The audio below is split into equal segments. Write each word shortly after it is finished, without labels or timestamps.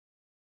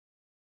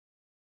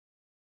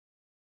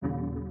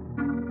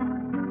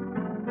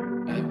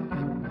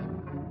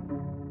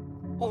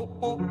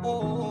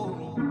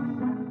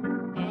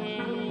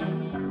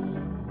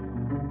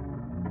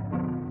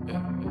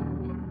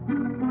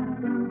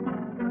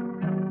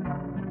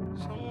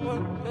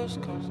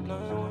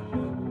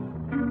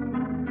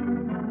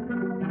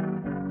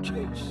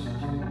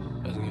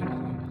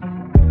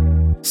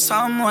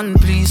Someone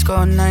please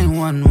call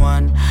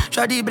 911.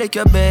 Try to break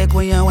your back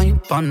when you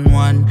ain't on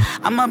one.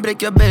 I'ma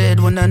break your bed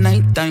when the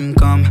night time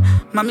come.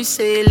 Mommy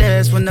say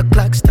less when the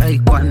clock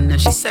strike one.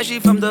 And she said she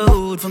from the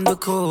hood, from the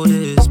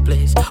coldest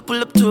place.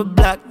 Pull up to a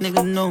block,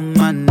 nigga know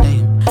my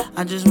name.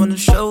 I just wanna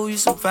show you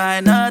some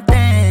finer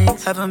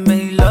things. Haven't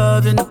made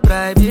love in a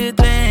private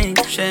lane.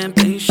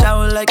 Champagne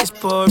shower like it's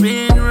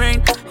pouring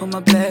rain. On my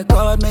black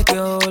card, make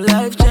your whole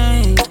life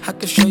change. I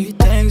can show you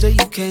things that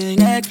you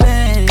can't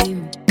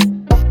explain.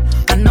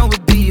 I know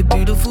it'll be a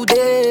beautiful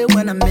day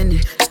when I'm in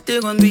it.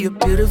 Still gonna be a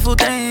beautiful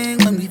thing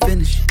when we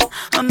finish.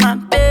 Oh my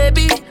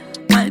baby,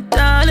 my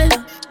darling,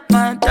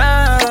 my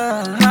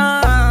darling.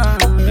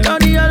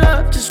 Don't need your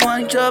love, just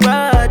want your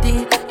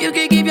body. You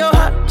can give your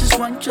heart, just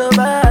want your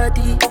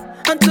body.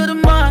 Until the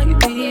morning, you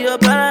be your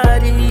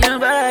body,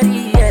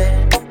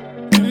 yeah.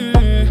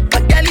 My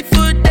galley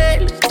for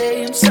days,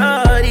 day, I'm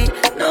sorry.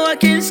 No, I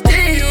can't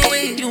stay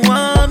away, you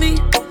want me.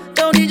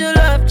 Don't need your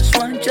love, just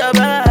want your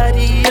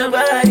body,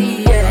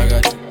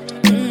 yeah.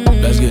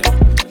 Let's get it.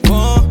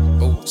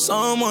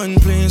 Someone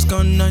please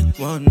call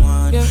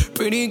 911. Yeah.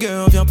 Pretty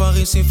girl, viens par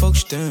ici, faut que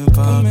je te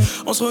parle.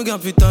 On se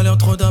regarde plus à l'heure,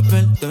 trop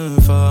d'appels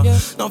de phare. Yeah.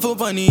 Non, faut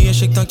pas nier, je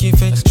sais que t'as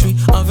kiffé. J'suis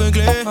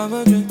aveuglé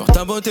par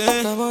ta beauté.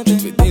 Je te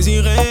fais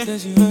désirer,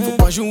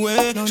 faut pas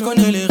jouer.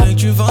 J'connais les règles,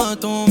 tu vas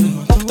tomber.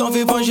 T'en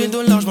fais pas, j'ai de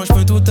l'argent, moi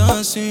j'peux tout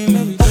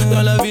assumer.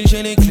 Dans la ville,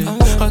 j'ai les clés.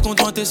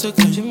 Raconte-moi tes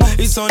secrets.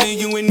 It's only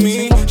you and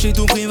me, j'ai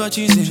tout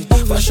privatisé.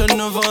 Fashion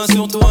Nova,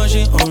 sur toi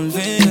j'ai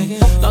enlevé.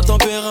 La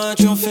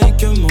température fait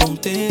que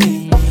monter.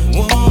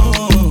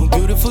 Whoa,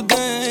 beautiful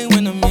day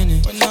when I'm in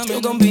it.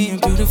 Still gonna be a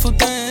beautiful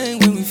thing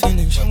when we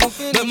finish.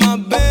 But my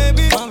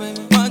baby,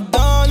 my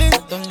darling,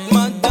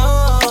 my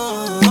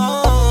darling.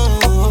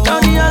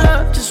 Don't need your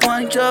love, just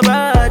want your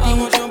body.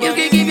 You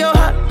can give your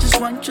heart, just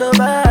want your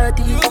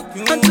body.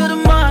 Until the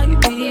morning, you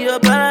be your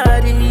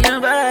body,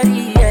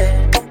 yeah.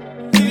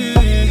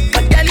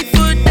 My galley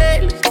for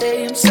days,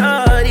 day, I'm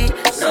sorry.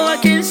 No, I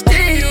can't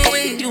stay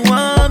away, you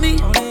want me.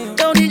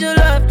 Don't need your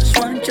love, just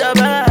want your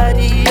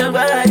body, yeah.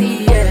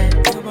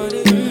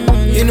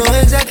 You know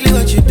exactly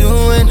what you're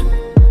doing,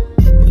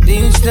 but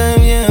each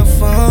time, yeah, I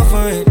fall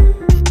for it.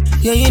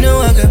 Yeah, you know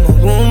I got my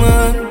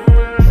woman,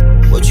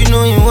 but you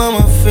know you are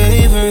my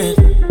favorite.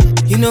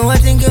 You know I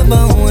think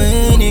about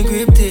when you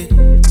gripped it.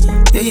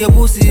 Yeah, your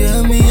pussy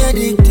had me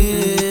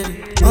addicted.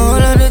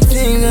 All of the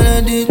things that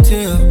I did to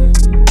you.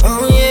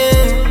 Oh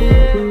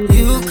yeah,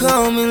 you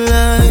call me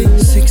like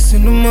 6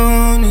 in the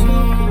morning,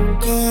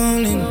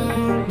 calling.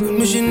 Tell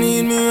me she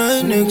need me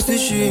right next to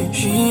she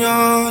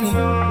on it.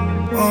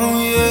 Oh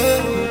yeah,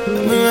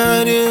 let me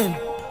ride in.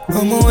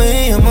 On my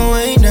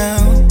way now.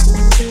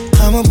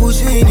 I'ma put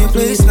you in your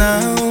place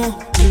now.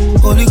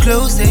 Hold you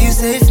close, say you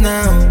safe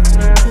now.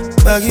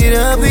 Back it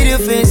up with your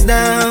face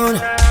down.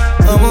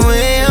 On my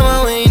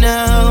way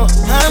now.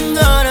 I'm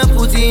gonna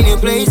put you in your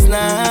place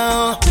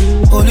now.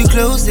 Hold you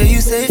close, say you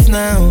safe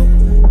now.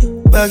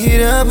 Back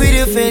it up with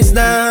your face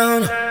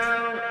down.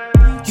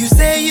 You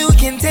say you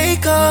can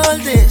take all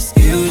this,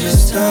 you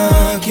just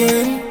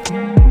talking.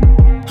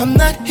 I'm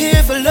not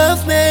here for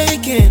love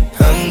making,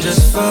 I'm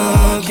just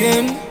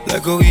fucking.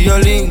 Like how we all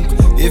link,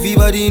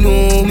 everybody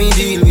know me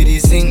deal with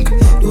this thing.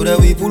 Do that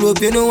we pull up,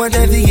 you know what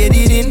I fi get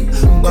it in.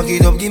 Back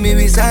it up, give me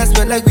with sauce,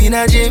 spread like we in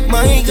a gym.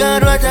 My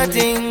God, what a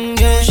thing,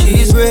 yeah.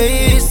 She's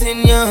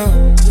racing, yeah.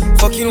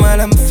 Fucking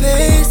while I'm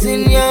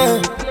facing,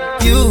 yeah.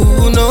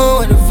 You know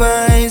what the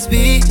vibes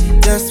be,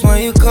 that's why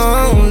you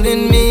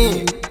calling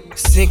me.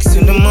 6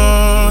 in the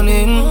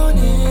morning,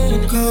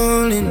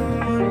 calling.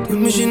 Tell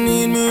me she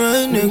need me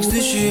right next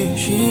to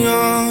she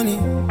on it.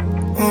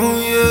 Oh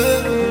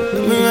yeah,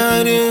 let me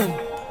ride in.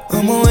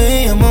 On my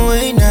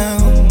way now.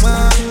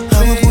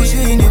 I'ma put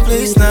you in your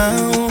place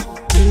now.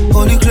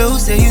 Hold you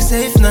close, say you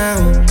safe now.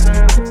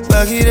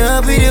 Back it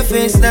up with your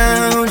face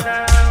down.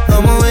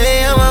 On my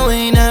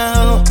way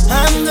now.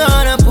 I'm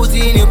gonna put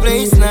you in your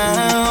place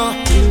now.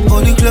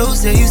 Hold you close,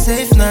 say you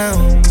safe now.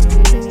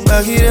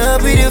 Back it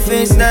up with your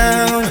face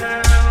down.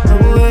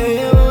 I'm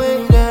away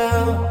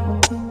now.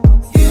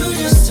 You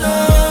just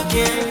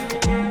talking.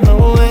 I'm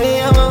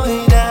away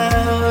now.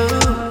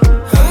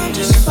 I'm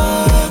just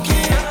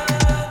fucking.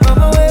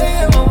 I'm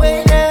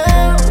away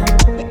now.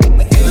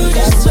 You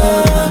just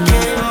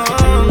talking.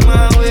 I'm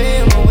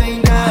away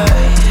now.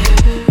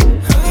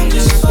 I'm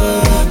just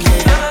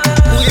fucking.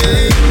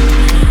 Yeah.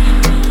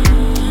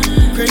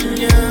 Great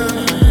girl.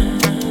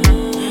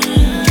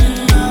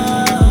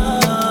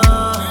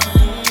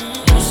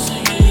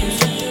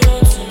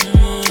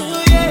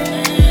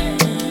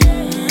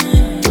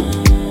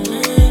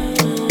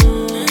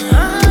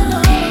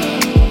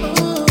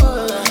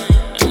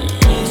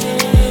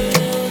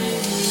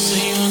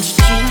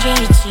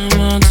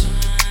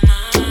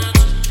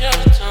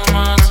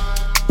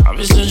 I've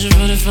been searching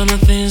for the finer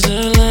things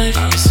of life.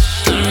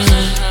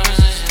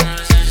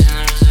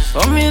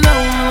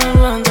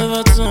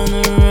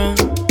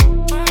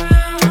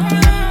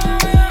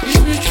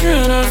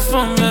 the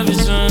phone, baby,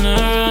 turn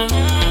around,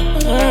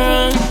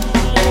 around.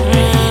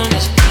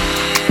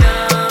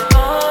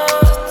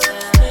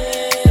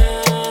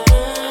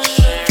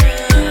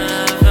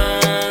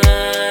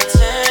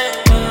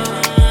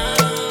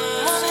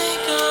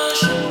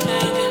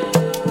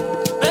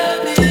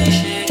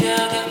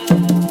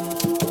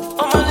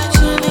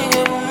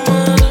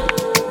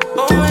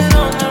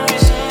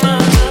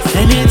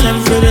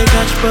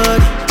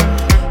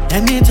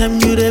 Anytime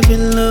you dey feel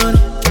lonely,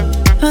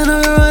 I know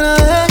you run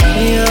away,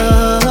 yo.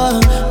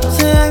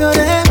 Say I go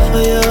there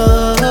for you.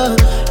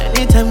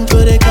 Anytime you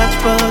dey catch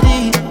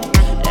body,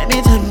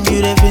 anytime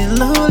you dey feel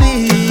lonely,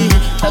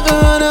 I go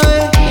run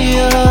away,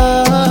 yo.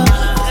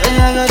 Say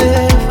I go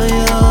there for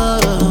you.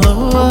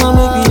 I'ma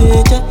make we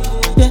dey check,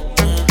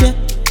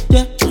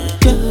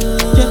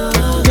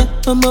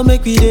 I'ma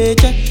make we dey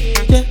check,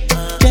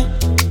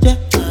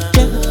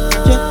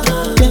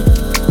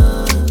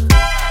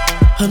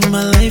 On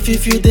my life,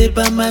 if you dey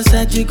by my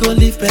side, you gon'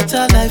 live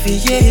better life,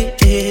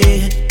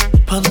 yeah.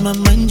 On my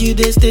mind, you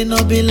dey stay,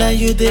 no be like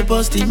you dey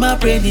bust in my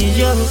brain,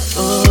 yo.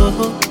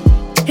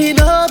 It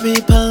no be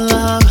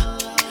palava,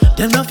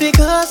 them no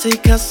figure say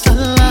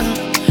casala.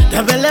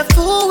 Them belly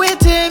full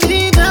with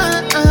me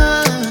down,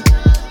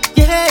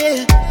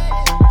 yeah.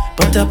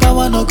 But the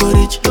power no go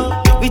reach.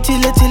 We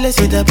till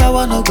say the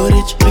power no go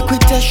reach. We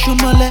quit test shoe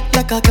my leg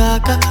like a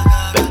kaka.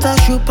 Better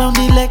shoe pound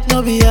the leg,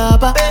 no be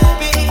abba.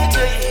 Baby,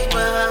 take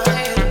my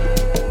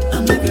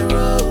make it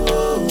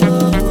roll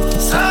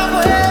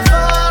somewhere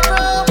far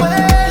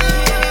away.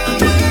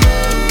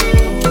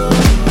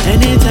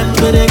 Anytime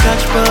you dey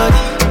catch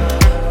body,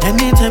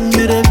 anytime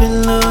you dey feel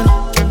lonely,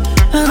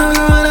 I know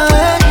you run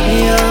away,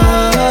 yo.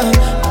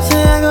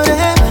 Say I go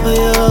there for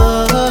you.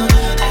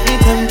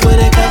 Anytime you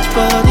dey catch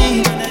body,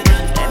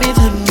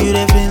 anytime you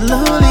dey feel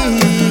lonely,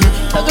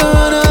 I go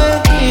run away,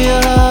 yo.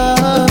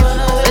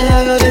 Say I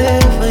go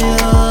there for you.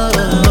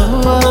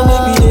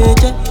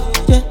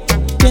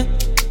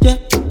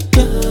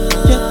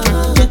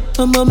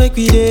 I'ma make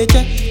we dey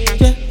check,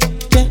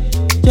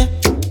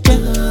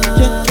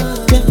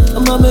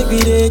 I'ma make we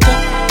dey check,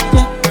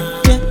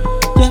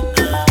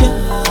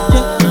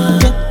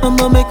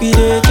 I'ma make we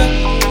dey check,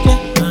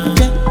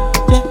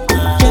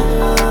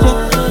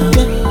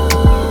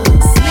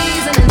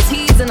 Sleezing and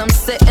teasing, I'm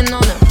sitting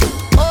on them.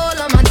 All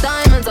of my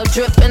diamonds are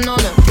dripping on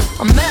them.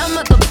 I met him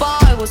at the bar,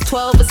 I was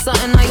 12 or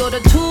something. I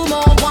ordered 2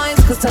 more wines,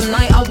 cause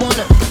tonight I want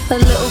it. A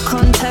little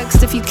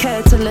context if you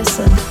care to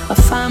listen. I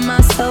find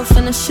myself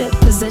in a shit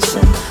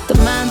position. The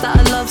man that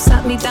I love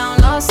sat me down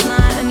last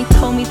night and he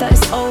told me that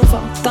it's over,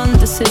 done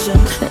decision.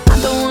 And I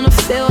don't wanna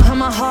feel how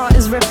my heart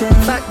is ripping.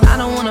 In fact, I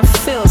don't wanna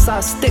feel, so I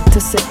stick to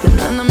sipping.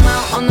 And I'm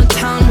out on the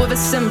town with a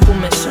simple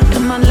mission.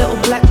 In my little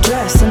black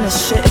dress and the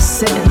shit is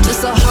sitting.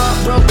 Just a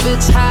heartbroken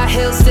bitch, high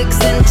heel,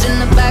 6-inch in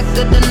the back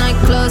of the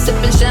nightclub,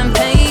 sipping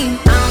champagne.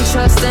 I don't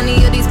trust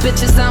any of these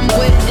bitches I'm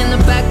with. In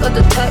the back of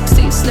the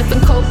taxi,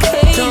 sniffing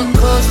cocaine. Drunk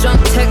calls,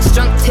 drunk texts,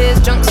 drunk tears,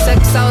 drunk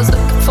sex. I was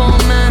looking for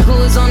a man who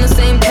was on the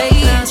same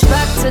page.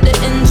 Back to the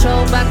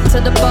intro, back to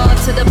the bar,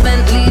 to the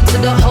Bentley, to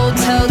the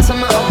hotel, to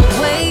my old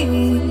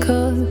way.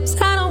 Cause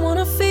I don't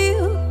wanna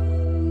feel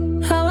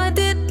how I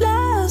did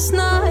last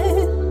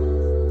night.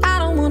 I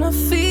don't wanna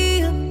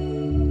feel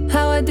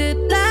how I did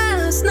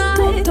last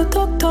night.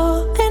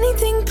 Doctor,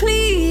 anything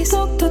please.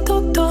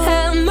 Doctor,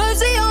 have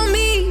mercy on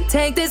me.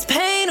 Take this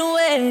pain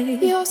away.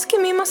 Just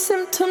give me my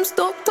symptoms,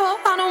 doctor.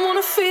 I don't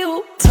wanna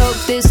feel.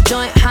 Toke this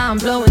joint, how I'm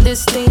blowing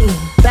this steam.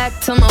 Back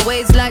to my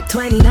ways like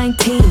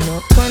 2019.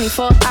 Or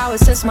 24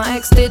 hours since my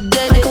ex did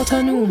dead. I got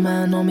a new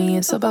man on me,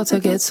 it's about to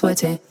get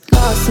sweaty.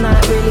 Last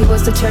night really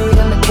was the cherry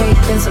on the cake.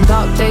 Been some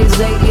dark days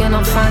lately and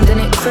I'm finding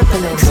it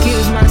crippling.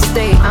 Excuse my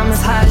state, I'm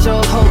as high as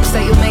your hopes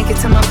that you'll make it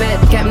to my bed.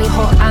 Get me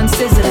hot and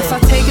sizzling. If I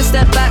take a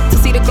step back to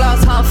see the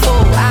glass half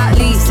full, at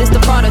least it's the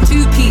Prada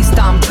 2-piece that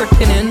I'm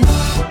tripping in.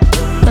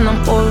 And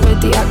I'm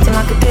already acting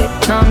like a dick,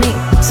 not me,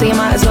 so you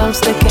might as well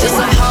stick it. Just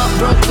a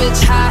heartbroken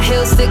bitch, high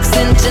heel,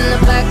 6-inch in the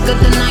back of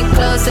the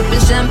nightclub, sipping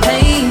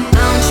champagne.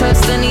 I don't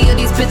trust any of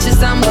these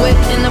bitches I'm with.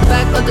 In the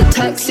back of the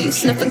taxi,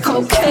 sniffing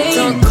cocaine.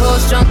 Drunk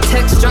calls, drunk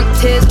texts, drunk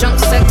tears, drunk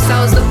sex.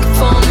 I was looking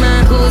for a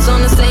man who was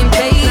on the same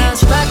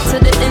page. Back to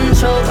the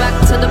intro, back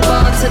to the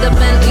bar, to the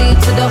Bentley,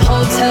 to the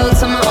hotel,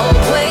 to my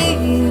old way.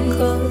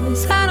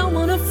 Cause I don't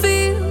wanna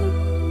feel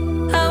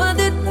how I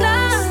did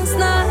last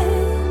night.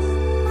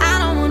 I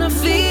don't wanna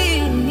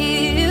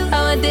feel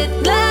how I did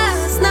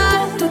last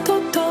night.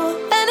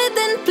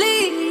 Anything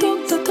please.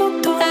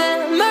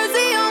 Have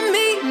mercy on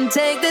me and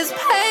take this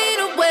pain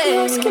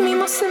away. Just give me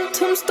my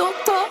symptoms,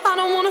 doctor. I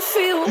don't wanna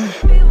feel.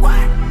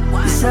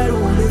 Yes, I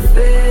don't wanna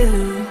feel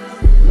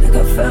like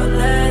I felt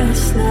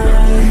last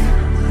night.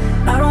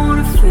 I don't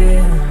wanna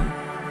feel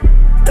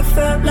like I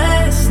felt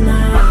last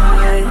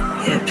night.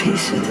 Yeah,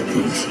 peace with the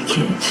things you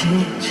can't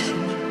change.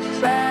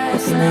 I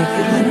was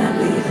naked when I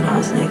leave, and I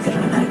was naked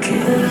when I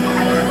came.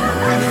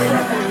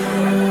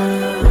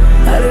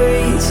 Out of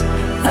reach,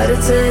 out of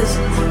touch,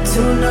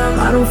 too numb,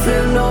 I don't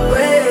feel no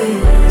way.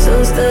 So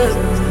stuck,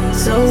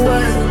 so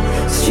what?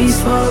 Street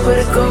small, but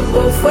it go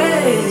both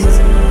ways.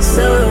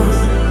 So,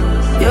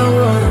 you're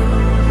one,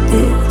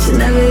 to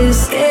never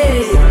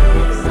escape.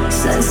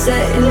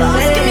 Sunset in the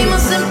Lost, give me my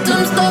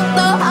symptoms, doctor.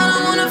 I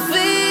don't wanna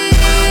feel.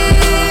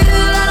 I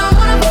don't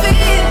wanna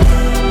feel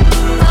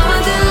how I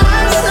did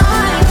last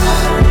night.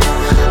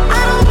 I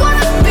don't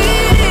wanna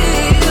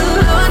feel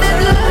how I did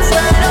last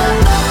night.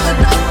 Oh,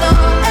 doctor,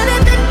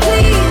 anything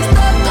please,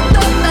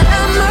 doctor,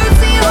 have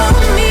mercy on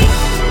me.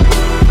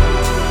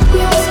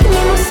 Yes, give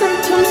me my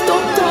symptoms,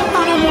 doctor. I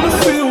don't wanna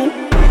feel.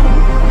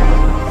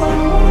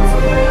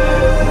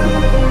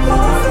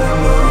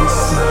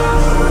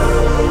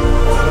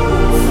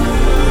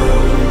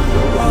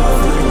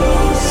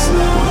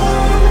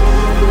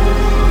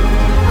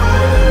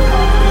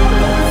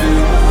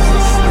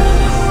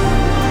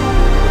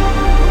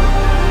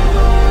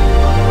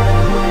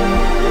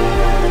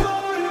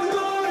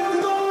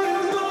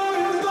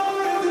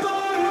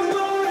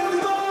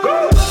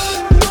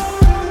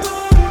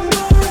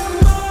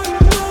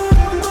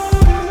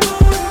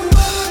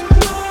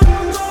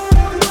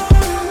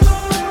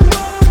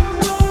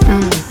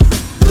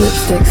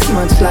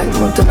 Much like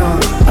Montana.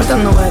 I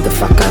don't know where the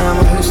fuck I am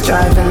or who's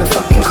driving the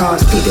fucking car.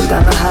 Speeding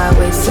down the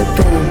highway,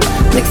 sipping,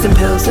 mixing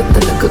pills at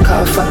the liquor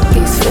car. Fuck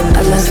these fins.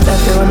 I left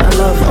everyone I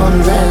love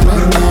on red.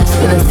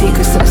 Spilling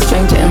secrets to a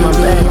stranger in my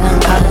bed.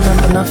 I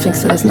remember nothing,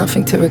 so there's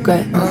nothing to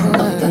regret.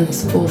 Other than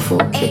this awful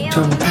kick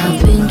drum.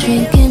 I've been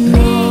drinking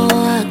more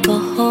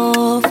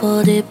alcohol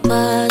for the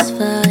past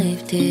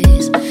 5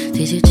 days.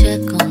 Did you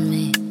check on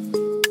me?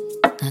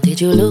 Now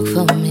did you look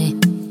for me?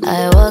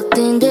 I walked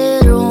in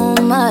the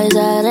room, eyes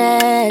are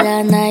red,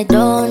 and I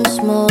don't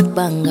smoke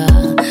banga.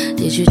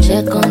 Did you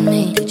check on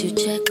me? Did you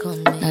check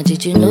on me? Now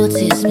did you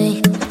notice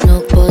me?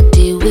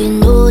 Nobody will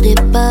know the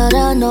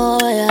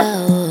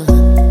paranoia.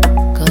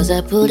 Cause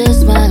I put a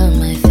smile on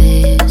my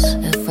face,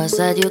 a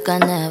facade you can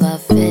never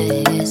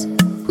face.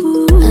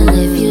 And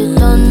if you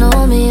don't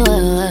know me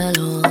well,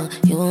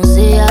 you won't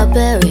see how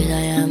buried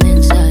I am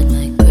inside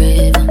my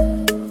grave.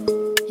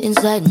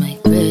 Inside my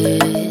grave.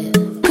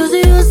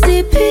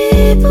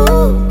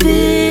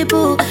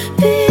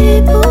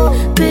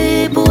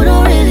 People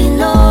don't really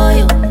know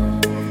you.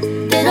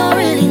 They don't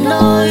really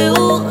know you.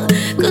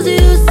 Cause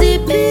you see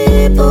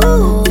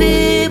people,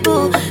 they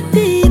don't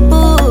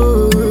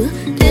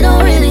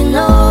really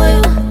know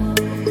you.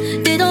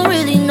 They don't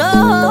really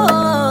know.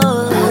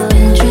 I've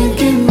been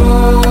drinking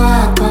more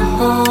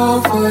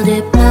alcohol for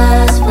the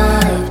past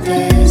 5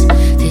 days.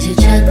 Did you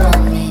check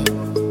on me?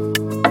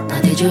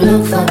 Or did you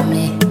look for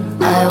me?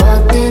 I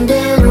walked in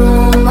the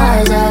room,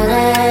 eyes are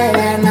red,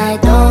 and I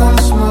don't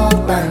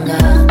smoke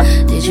banga.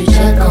 Did you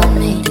check on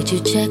me? Did you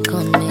check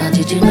on me? Or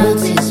did you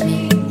notice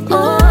me?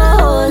 Oh,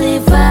 Holy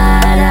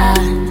Father,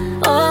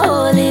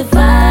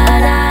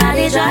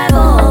 they drive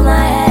on my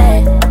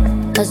head.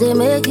 Cause they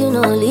make you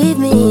no leave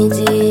me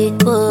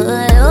deep. Oh,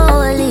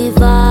 Holy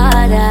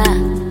Father,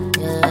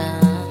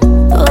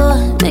 yeah.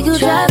 Oh, make you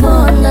try to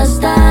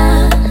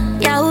understand.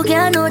 Yeah, who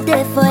can know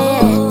that for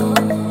you?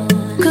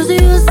 Cause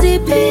you see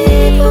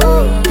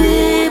people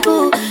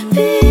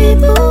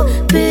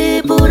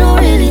don't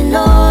really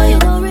know you.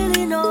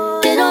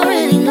 They don't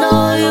really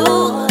know you.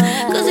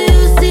 Cause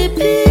you see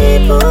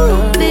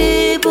people,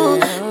 they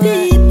don't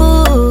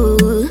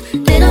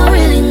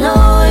really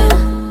know you.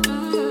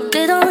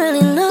 They don't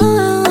really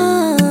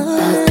know.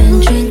 I've been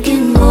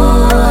drinking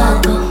more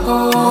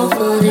alcohol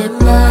for the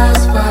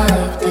past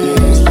 5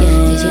 days.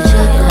 Did you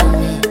check on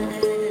me?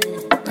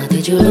 Or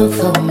did you look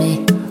for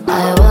me?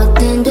 I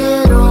walked in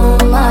the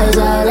room, eyes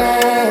are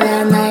red,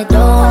 and I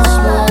don't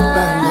smoke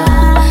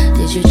banga.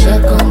 Did you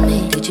check on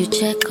me? Did you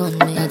check on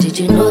me? Now did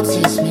you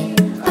notice me?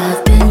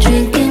 I've been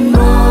drinking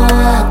more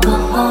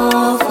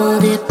alcohol for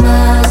the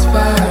past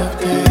 5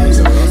 days.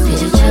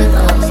 Did you check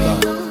on me?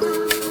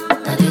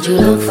 Now did you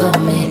look for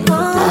me? I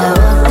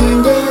walked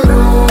in the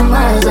room,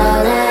 eyes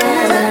are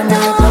red, and I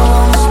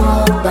don't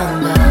smoke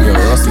banga. Did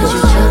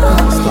you check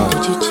on me?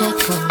 Did you check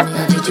on me?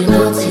 Now did you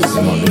notice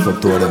me?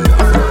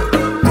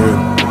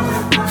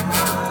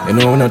 You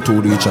know when I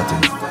told you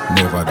chatting,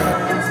 never that.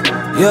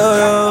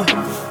 Yo.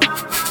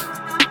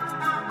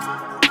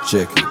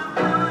 Check it.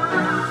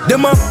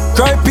 Them a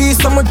cry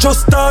peace, I'ma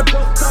just start.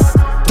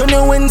 Turn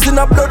your wings in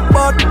a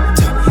bloodbath.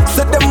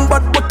 Set them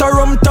bad but a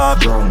rum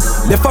talk.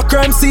 Left a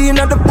crime scene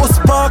at the bus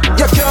park.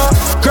 You can't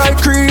cry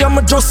cree,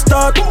 I'ma just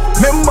start.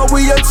 Remember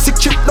we had 6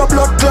 chip the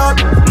blood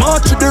clot.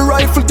 March with the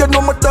rifle, you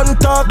know me done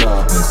talk.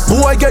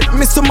 Boy get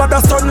me some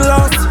other son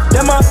lost.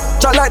 Them a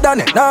chat like that,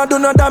 nah do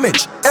no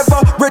damage.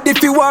 Ever ready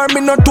fi war,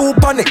 me no too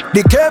panic.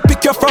 They can't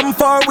pick you from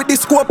far with the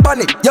scope on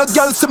it. Your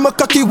girl see me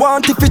cocky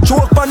want if it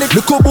choke on it.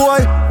 Little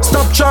boy,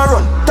 stop try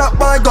run, tap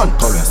by gun.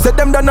 Set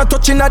them down a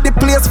touching at the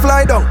place,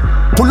 fly down.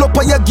 Pull up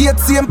on your gate,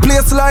 same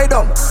place, lie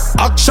down.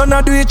 Action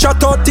I do it,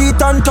 chat out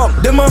teeth and tongue.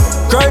 Them a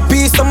cry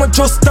peace, I'ma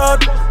just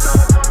start.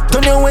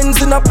 Turn your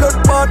wings in a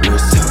bloodbath.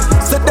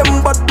 Set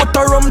them bad but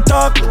a rum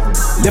talk.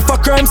 Left a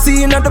crime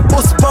scene at the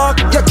bus park.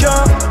 You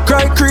can't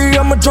cry Cree,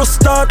 I'ma just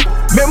start.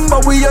 Remember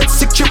we had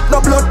sick chip,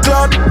 no blood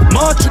clot.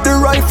 March with the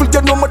rifle,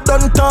 you know me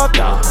done talk.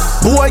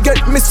 Boy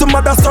get me some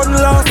other son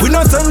last. We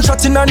no send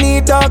shot in a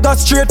knee, dog a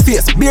straight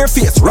face. Bare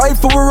face,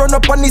 rifle we run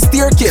up on the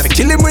staircase.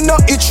 Kill him with no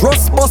itch,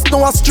 rust bust,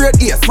 no a straight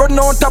ace. Run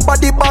out a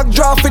body bag,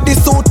 draw for the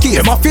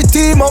suitcase. Them a fit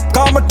team up,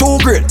 call me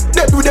 2 grade.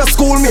 Dead with a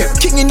schoolmate.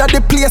 King in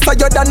the place,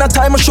 higher than a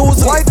time of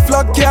shoes. White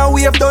flag can't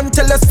wave, done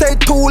till I say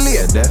too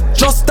late.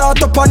 Just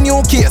start up a new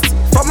case.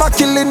 From a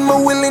killing, me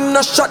willing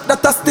a shot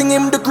that a sting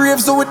him. The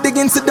graves so we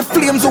digging, see the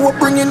flames so we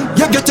bringing.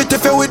 You get it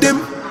if you with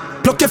him.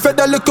 Pluck your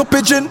feather like a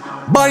pigeon.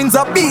 Binds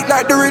a beat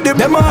like the rhythm.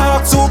 Them a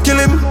hawk so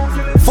kill him.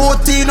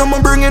 14 I'm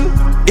a bringing.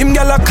 Him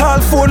gal a call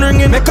phone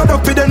ringing. Make a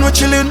duppy then we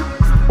chillin'.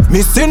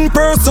 Missing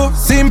person.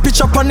 Same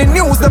picture on the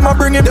news them a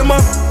bringing. Them a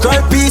cry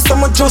peace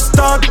I'ma just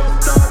start.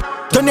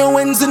 Turn your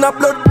wings in a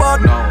bloodbath.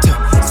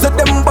 Set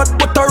them bad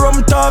but a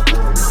rum talk.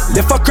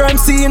 Left a crime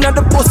scene at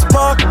the bus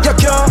park. You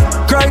can't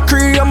cry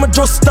Cree, I'ma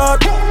just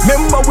start.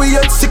 Remember we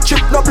had sick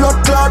chip, no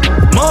blood clot.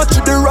 March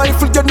with the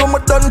rifle, you know me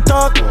done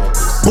talk.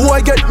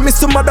 Boy get me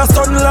some other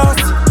son last.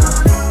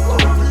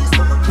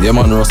 Yeah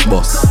man, Russ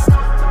boss.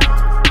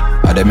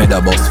 I they made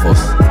a boss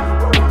first.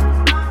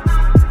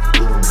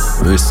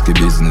 Risky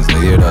business,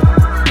 you hear that?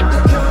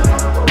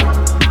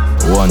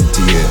 1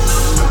 TA.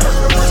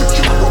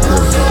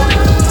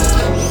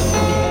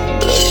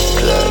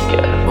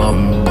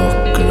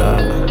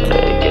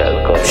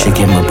 She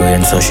give my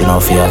brain so she know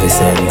fi have a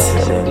sense.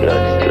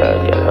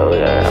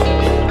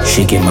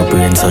 She give my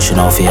brain so she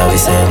know fi have a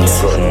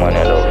sense.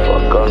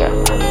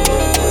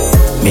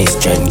 Miss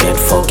Jen get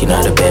fucking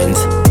out the Benz.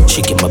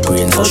 She give my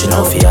brain so she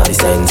know fi have a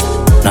sense.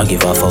 Now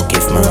give a fuck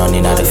if me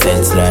running at the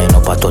fence. Line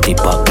up a 30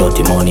 pack,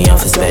 dirty money I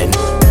fi spend.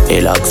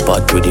 A lock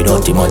spot with the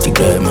dirty money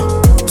them.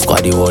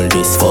 Squaddy all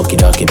this fucking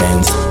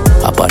documents.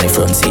 Up on the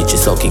front seat, she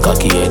sucky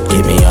cocky head.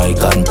 Give me eye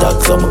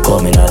contact, so I'm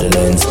coming out the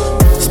lens.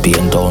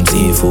 Spain town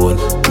seafood.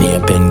 Me a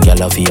pen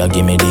gal a fi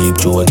give me deep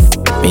throat.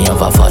 Me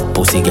have a fat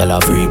pussy gal a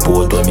free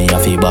port. When me a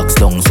fi box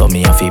down, so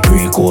me a fi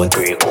pre-coat.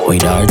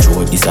 With her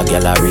throat, this a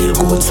gal a real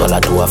good. Swallow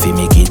 2 a fi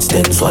me kids,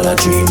 then swallow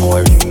 3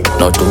 more.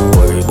 Not to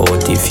worry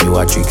about if you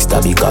a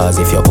trickster, because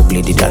if you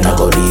ugly, then I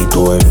go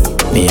detour.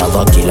 Me have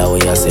a killer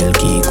where you sell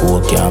key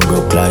coke. Can't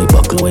broke like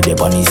buckle with the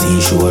on the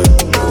seashore.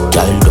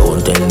 Girl,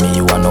 don't tell me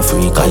you are no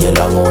freak, cause you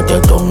long out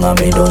your tongue and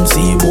me don't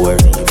see bored.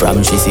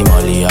 From she see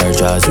Molly, her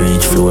jaws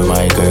reach floor.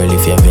 My girl,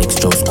 if you vex,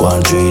 just go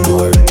on 3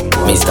 door.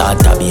 Me start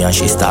tabby and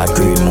she start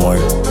scream more.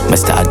 Me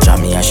start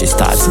jammy and she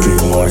start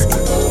scream more.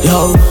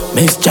 Yo,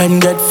 Miss Jen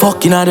get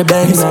fucking out the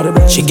Benz.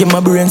 She give my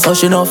brain so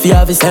she know fi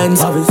have a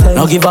sense.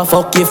 Now give a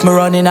fuck if me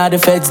running out the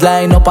feds.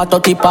 Line up a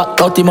 30 pack,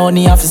 30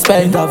 money I fi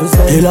spend.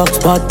 He lock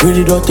spot with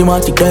the dirty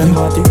matic them.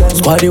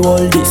 Squaddy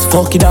all this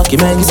fucking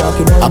documents.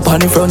 Up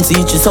on the front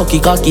seat she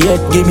sucky cocky head.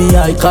 Give me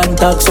eye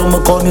contact so me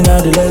coming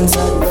out the lens.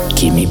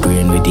 Keep me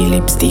brain with the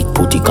lipstick.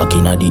 Put the cock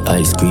in the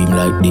ice cream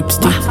like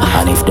dipstick.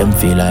 And if them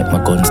feel like my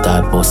gun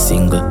start bust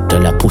single,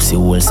 tell a pussy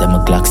hole say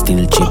my Glock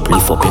still chip.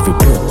 Lift up every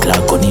blood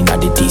clock gun in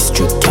the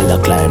district. Girl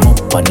a climb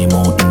up on the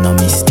mountain no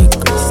mystic.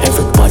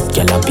 Every bad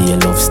girl a be a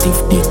love stiff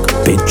dick.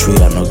 Big tree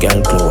and no girl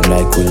clown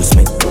like Will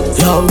Smith.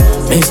 Yo,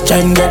 Miss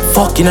Jen get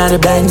fucking out the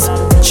Benz.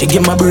 She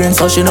give my brain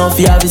so she know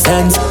fi have a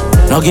sense.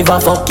 No give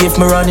a fuck if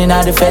me running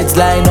out the feds.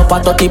 Line up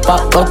a 30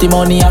 pack, 30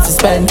 money I fi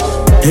spend.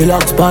 He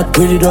lock spot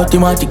with the dirty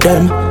matic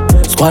them.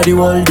 Squaddy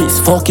all this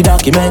fucking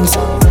documents.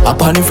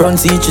 Up on the front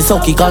seat she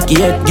sucky cocky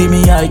head. Give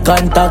me eye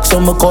contact so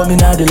me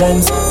coming out the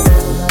lens.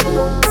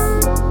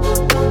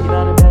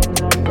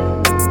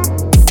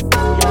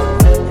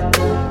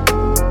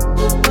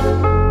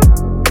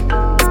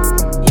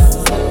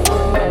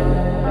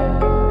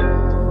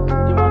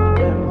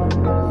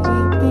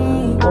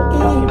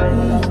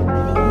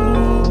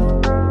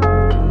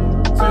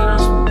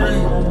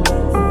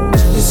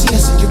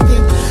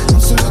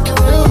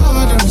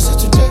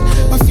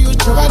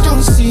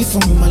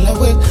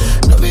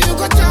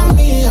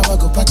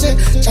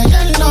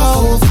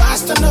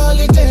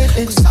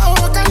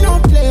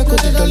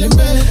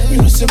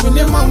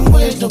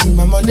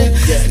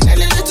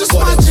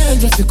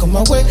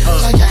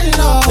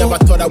 Never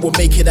thought I would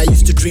make it, I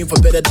used to dream for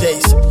better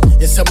days.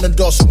 In some of the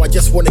doors, so I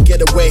just wanna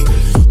get away.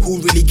 Who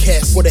really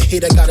cares what a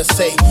hater gotta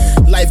say?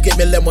 Life gave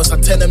me lemons, I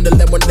turn them to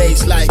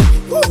lemonades like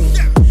woo.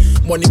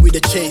 Money with the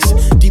chase,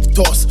 deep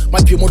thoughts,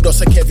 my primo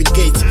does a Kevin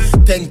Gates.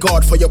 Thank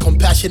God for your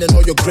compassion and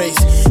all your grace.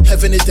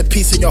 Heaven is the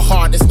peace in your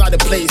heart, it's not a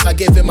place. I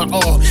gave it my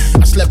all,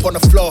 I slept on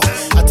the floor.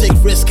 I take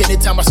risk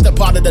anytime I step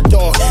out of the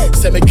door.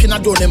 Say me can I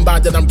do them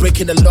bad, then I'm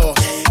breaking the law.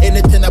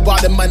 Anything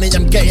about the money,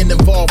 I'm getting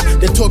involved.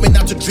 They told me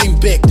not to dream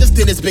big, this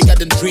thing is bigger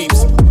than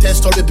dreams.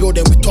 10-story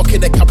building, we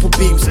talking a couple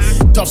beams.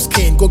 Tough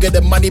skin, go get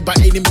the money by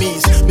any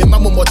means. Me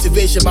mama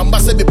motivation, my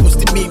mama be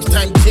posting memes.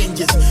 Time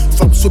changes,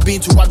 from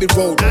Subin to Abbey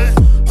Road.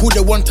 Who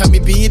the one time me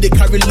be they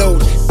carry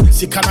load.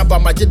 See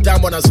Canaba, my jet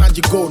diamond and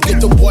Sanji gold.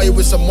 Get a boy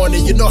with some money,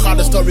 you know how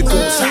the story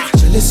goes.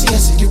 Jealousy, I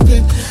see you play.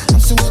 I'm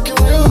still working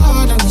real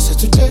hard, I know so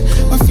today.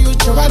 My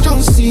future I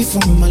don't see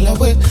from a mile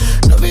away.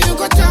 Nobody you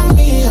go tell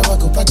me how I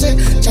go party.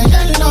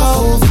 Giant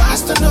low,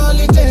 fast and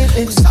holiday.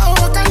 Cause I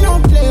work I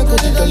don't play, go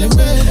to the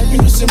limit.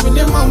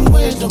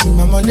 don't be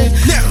my money.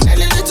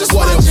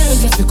 What else?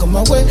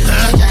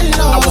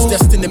 I was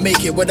destined to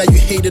make it, whether you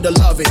hate it or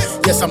love it.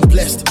 Yes, I'm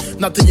blessed,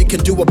 nothing you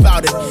can do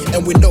about it.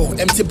 And we know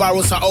empty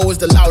barrels are always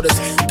the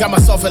loudest. Got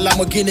myself a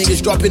Lamborghini,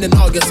 it's dropping in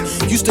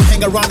August. Used to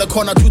hang around the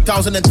corner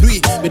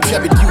 2003 with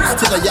Chevy Dukes,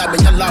 till I me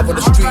and live on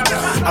the street.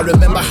 I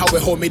remember how we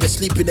hold me to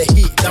sleep in the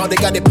heat. Now they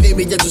gotta pay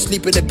me just to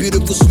sleep in the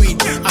beautiful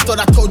suite. I thought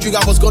I told you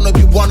I was gonna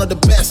be one of the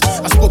best.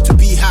 I spoke to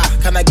B-High,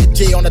 can I get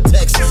J on the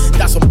text?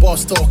 That's some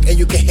boss talk, and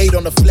you can hate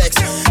on the flex.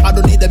 I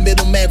don't need a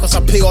middleman, cause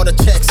I pay all the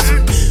checks.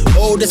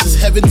 Oh, this is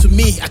heaven to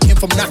me, I came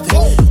from nothing.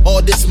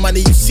 All this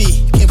money you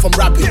see, came from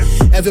rapping.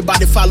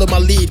 Everybody follow my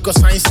lead,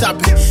 cause I ain't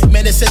stopping.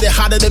 Man, they say they're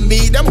harder than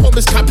me, them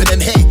homies capping.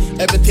 And hey,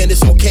 everything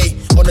is okay,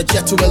 on a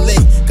jet to LA.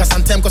 Cause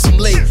I'm time, cause I'm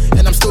late,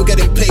 and I'm still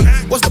getting paid.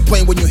 What's the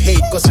point when you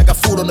hate, cause I got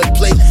food on the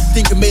plate.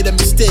 Think you made a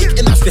mistake,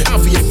 and that's the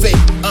half of your fate.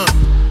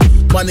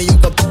 Money you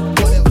got,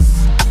 what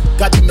else?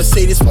 Got the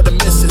Mercedes for the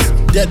missus,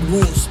 dead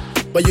rules,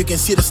 but you can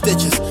see the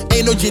stitches.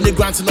 Ain't no genie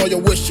granting all your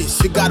wishes,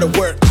 you gotta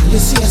work. You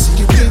see, I see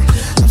you play.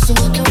 I'm still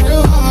working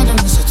real hard on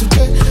this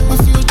today. My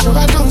future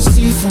I don't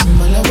see from a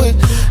mile away.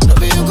 No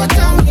way you got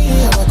down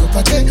here, I go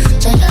party.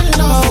 Giant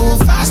low,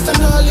 fast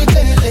and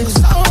holiday.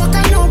 So I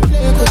can't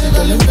play, go to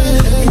the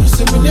limit. You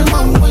see me the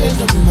man way,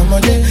 don't be my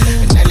money.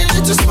 And then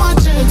it's just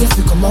smart change if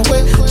you come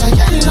away.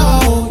 Giant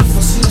low, if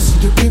I see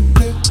the big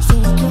play. Still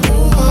working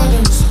real hard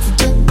on this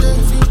today. My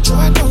future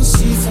I don't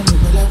see from a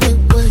mile away.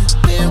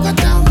 You got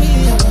down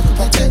here, I go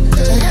party.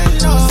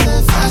 Giant low,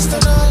 fast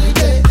and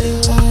holiday.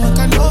 I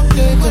can't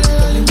play, go to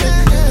the limit.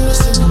 You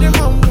see me the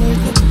man way,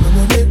 don't be my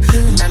money.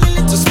 And then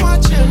it's just smart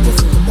change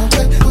if you come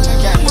away.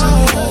 Giant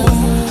low.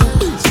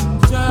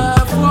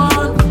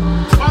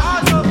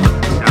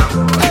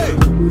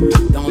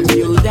 Don't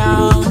feel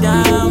down,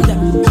 down,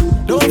 down.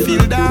 Don't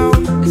feel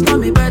down. It's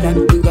gonna be better.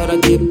 You gotta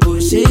keep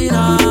pushing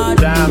on.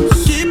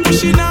 Keep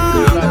pushing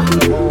on.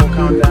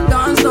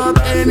 Don't stop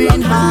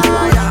aiming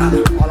higher.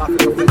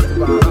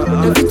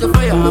 The fit of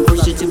fire,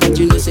 push it, but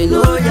you know say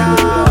no,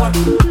 yeah.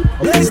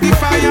 Blaze the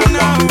fire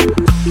now.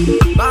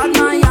 Bad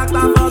man, yak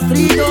for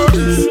 3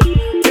 days.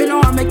 You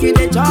know I make it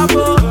a job,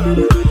 oh.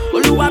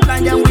 Oluwa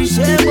blind them we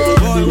shame,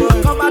 oh.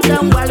 Cover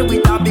them well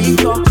with a big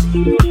talk.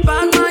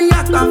 Bad man,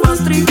 yak for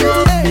 3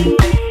 days.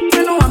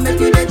 You know I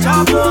make it a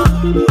job, oh.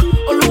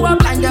 Oluwa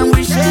blind them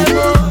we shame,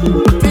 oh.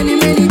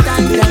 Many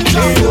times them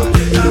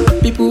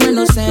shame. People when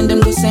no send them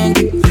go send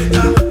you.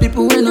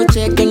 People when no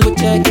check them go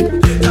check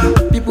you.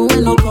 People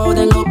when no call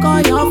them go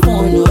call your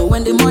phone, oh.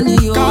 When the money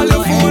you call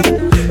your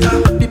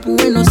phone. People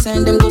when no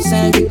send them go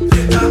send you.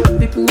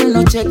 People when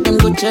no check them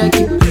go check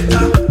you.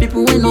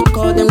 People when no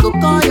call them go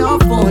call your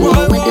phone,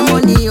 oh. When the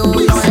money you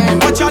your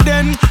hand. Watch out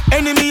then,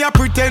 enemy I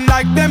pretend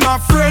like them a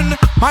friend.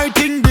 My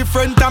thing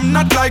different, I'm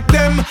not like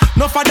them.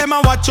 No for them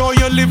I watch how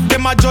you live,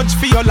 them I judge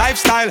for your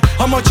lifestyle.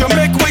 How much you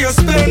make, what you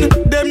spend.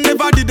 Them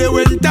never did it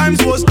when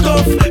times was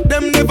tough.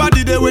 Them never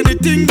did it when the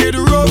thing get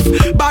rough.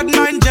 Bad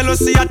mind,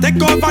 jealousy, I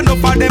take over. No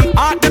for them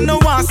heart, them no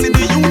want see the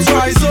youth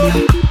rise up.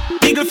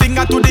 Eagle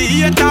finger to the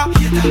hater.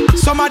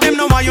 Some of them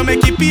know why you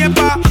make it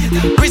paper.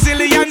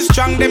 Resilient,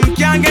 strong, them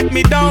can't get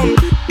me down.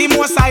 The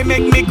most I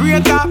make me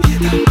greater.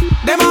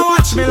 Them a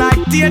watch me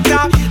like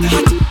theater.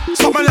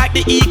 Something like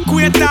the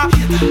equator.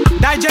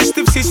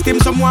 Digestive system,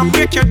 someone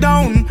break you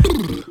down.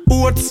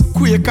 Oats,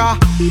 Quaker.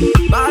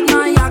 Bad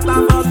man, yak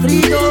for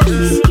 3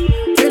 days.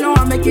 You know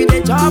I make it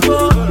a job,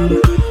 oh.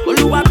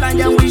 Oluwa blind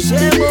them we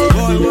shame,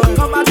 oh.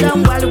 Cover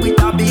them well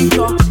with a big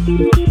talk.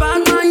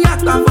 Bad man, yak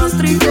for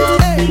 3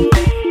 days.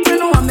 You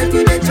know I make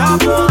it a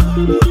job, oh.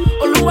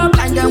 Oluwa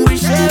blind them we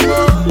shame,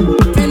 oh.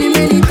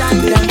 Many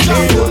times them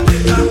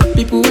shame.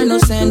 People when no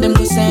send them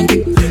go send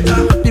you.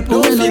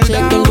 People when no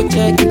check them go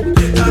check you.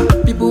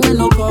 People when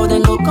no call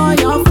them go call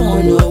your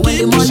phone, oh. When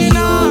the money you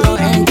go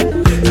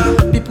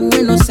enter. People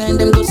when no send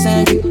them go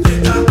send you.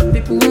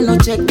 People when no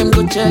check them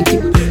go check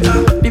you.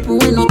 People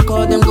when no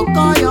call them go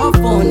call your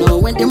phone, oh.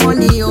 When the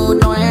money you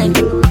don't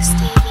enter.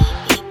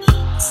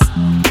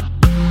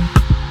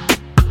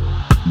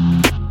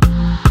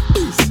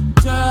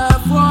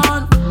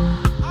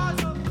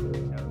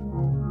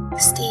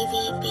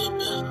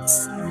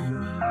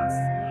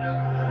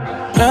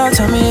 Girl,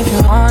 tell me if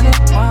you want it.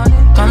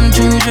 Come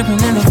true,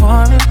 dripping in the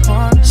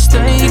foreign.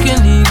 Stay, you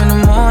can leave in the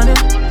morning.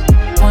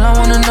 All I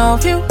wanna know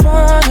if you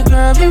want it,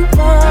 girl, if you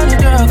want it,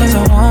 girl, cause I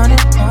want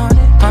it.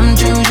 Come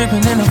true,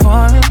 dripping in the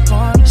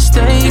foreign.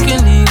 Stay, you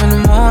can leave in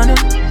the morning.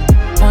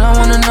 All I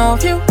wanna know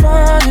if you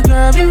want it,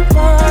 girl, if you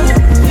want it.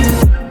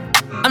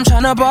 I'm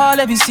tryna ball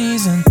every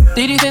season.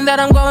 Did you think that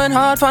I'm going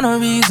hard for no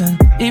reason?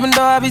 Even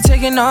though I be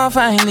taking off,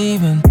 I ain't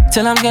leaving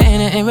till I'm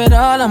getting it in with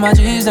all of my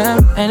G's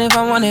them. And if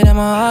I want it,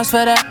 I'ma ask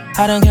for that.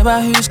 I don't care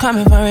about who's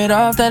coming for it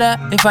after that.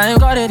 If I ain't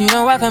got it, you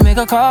know I can make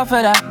a call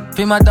for that.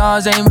 Feel my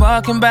dogs ain't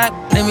barking back.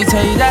 Let me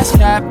tell you that's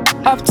cap.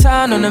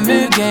 Uptown on the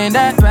mood, getting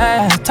that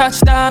bad.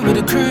 Touchdown with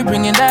the crew,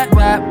 bringing that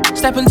rap.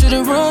 Step into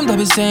the room, they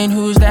be saying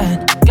who's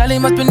that? Girl, it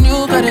must be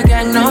new, but the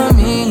gang know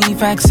me.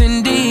 Facts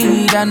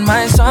indeed, and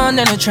my song,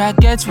 then the track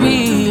gets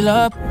wheel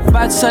up.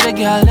 But so the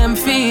girl them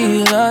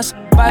feel us.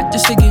 But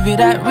just to give you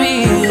that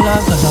real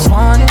love, cause I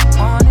want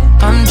it.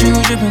 Come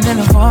true, dripping in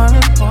the foreign.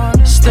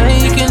 Stay,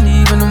 you can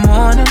leave in the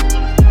morning.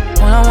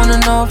 All I wanna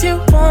know if you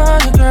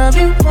want it, girl,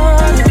 you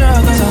want it,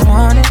 girl, cause I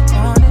want it.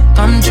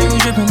 Come true,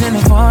 dripping in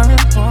the foreign.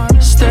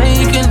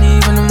 Stay, you can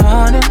leave in the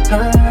morning.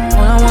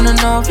 All I wanna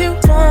know if you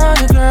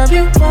want it, girl,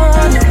 you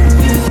want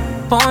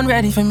it. Born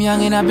ready from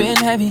young and I've been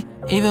heavy.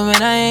 Even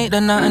when I ain't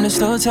done nothing, it's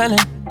still telling.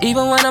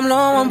 Even when I'm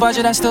low on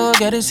budget, I still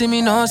get it. See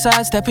me no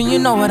sidestepping, you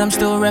know what I'm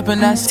still reppin'.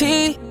 That's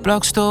T.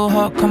 Block still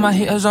hot, cause my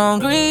hitters on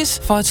grease.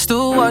 Fought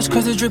still watch,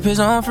 cause the drip is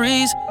on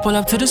freeze. Pull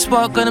up to the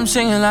spot, got them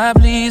singing like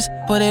please.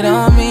 Put it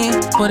on me,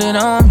 put it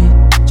on me.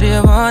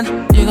 Giovanni,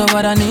 you got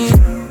what I need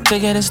to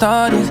get it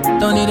started.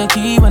 Don't need a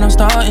key when I'm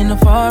starting the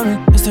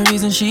foreign. It's the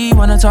reason she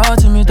wanna talk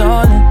to me,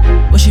 darling.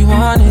 What she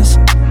want is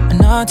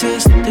an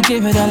artist to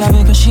give her that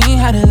loving, cause she ain't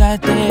had it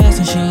like this.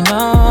 And she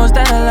knows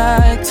that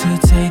I like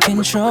to take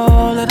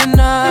control of the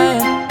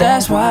night.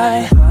 That's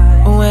why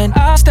when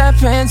I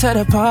step into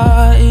the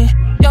party,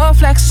 you're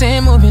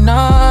flexing, moving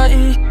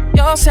naughty.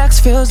 Your sex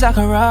feels like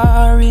a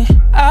Rari.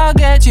 I'll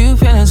get you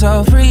feeling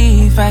so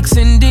free. Facts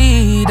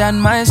indeed.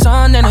 And my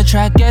song and the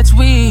track gets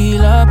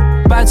wheel up.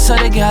 Bad so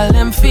the gal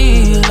them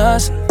feel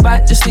us.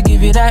 Bad just to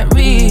give you that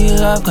real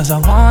love. Cause I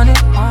want it.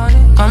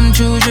 Come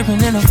true,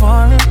 dripping in the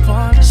foreign.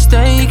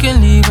 Stay, you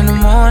can leave in the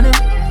morning.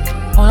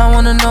 All I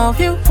wanna know if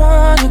you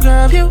want it,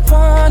 girl, you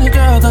want it,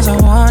 girl, cause I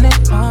want it.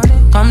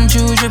 Come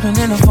true, dripping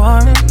in the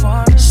foreign.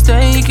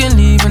 Stay, you can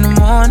leave in the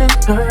morning.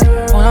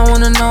 All I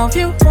wanna know if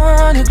you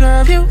want it,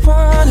 girl, you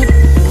want it.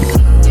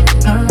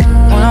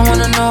 All I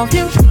wanna know if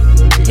you,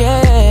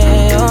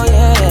 yeah, oh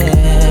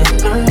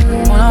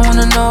yeah. All I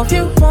wanna know if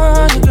you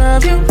want it, girl,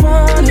 you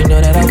want it. You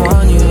know that I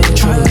want you,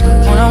 true.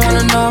 All I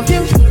wanna know if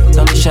you,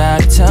 don't be shy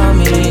to tell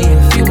me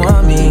if you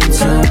want me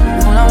to.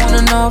 All I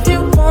wanna know if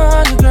you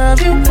want it, girl,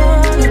 you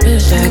want it.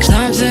 It's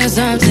like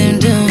something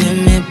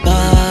doing me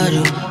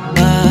body,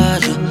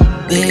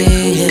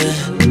 yeah.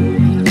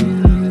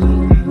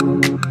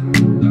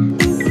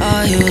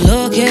 Are you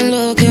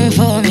looking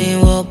for me,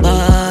 what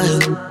body,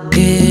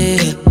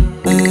 yeah.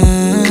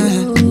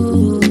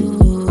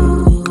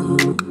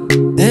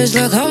 It's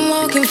like I'm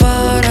walking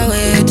far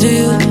away to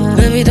you.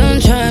 Baby,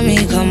 don't try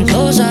me, come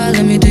closer,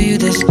 let me do you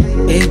this.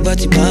 Big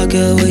body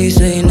girl, what you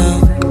say now?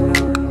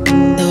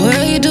 The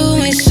way you do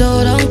me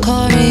so, don't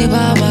call me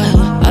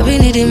baba. I be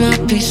needing my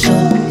peace,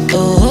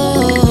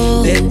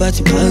 oh. Big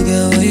body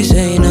girl, what you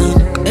say now?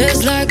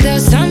 It's like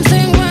there's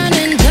something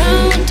running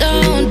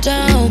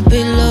down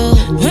below.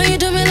 When you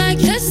do me like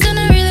this, and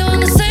I really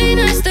wanna say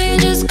nice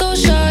things, just go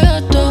shut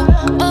your door.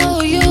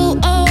 Oh,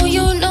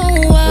 you know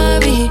I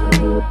be.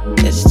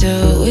 It's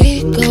still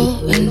we go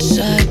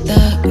inside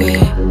that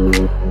grave.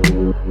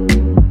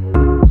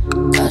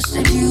 Cause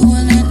if you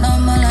want it,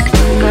 I'm like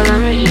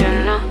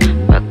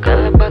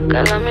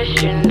Bacala,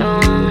 miss you know.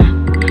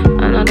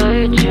 Another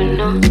hit, you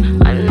know.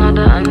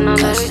 Another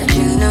hit,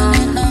 you know.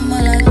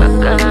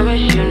 Bacala,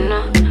 miss you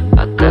know.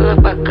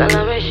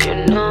 Bacala, miss you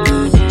know.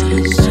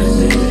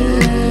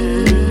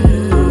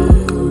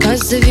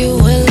 Cause if you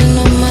willing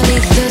on my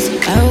like this,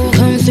 I will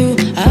come through.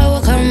 I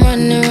will come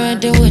running right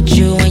there with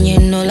you. And you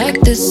know like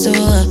this, so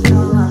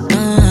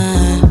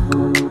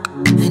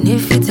and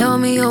if you tell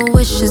me your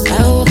wishes,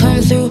 I will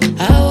come through.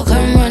 I will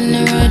come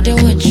running right there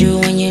with you.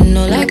 And you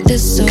know like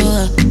this, so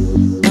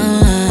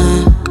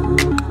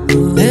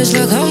it's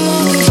like I'm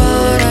walking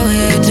far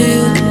away to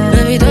you.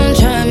 Baby, don't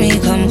try me,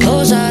 come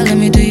closer, let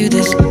me do you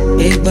this.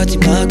 Big body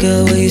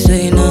girl, what you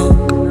say now?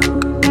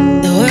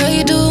 The way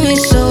you do me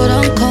so,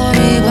 don't call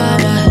me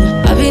baba.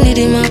 I be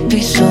needing my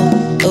peace,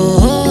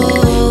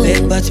 oh.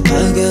 Big body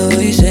girl,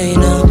 what you say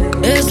now?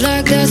 It's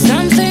like there's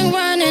something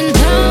running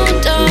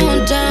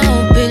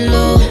down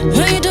below.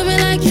 When you do me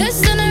like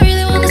this, and I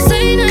really wanna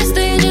say nice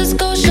things, just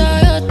go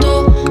shut your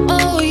door.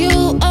 Oh, you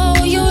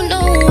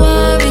know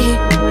I be.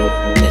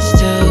 It's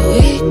still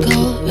we go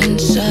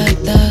inside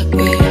that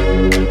grave.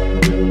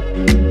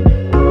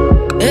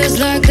 It's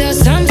like there's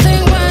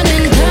something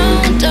running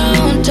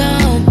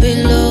down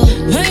below.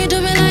 When you do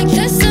me like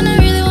this, and I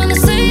really wanna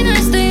say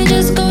nice things,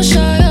 just go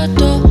shut your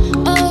door.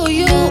 Oh,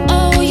 you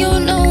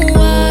know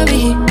I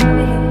be.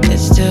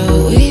 It's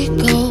still we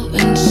go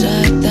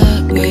inside that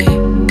grave.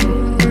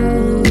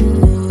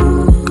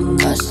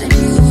 Cause if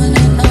you want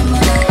it, I'm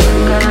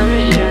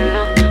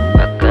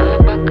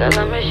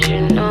Bacala, miss you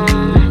know.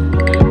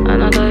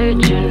 Another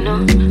hit, you know.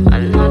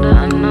 Another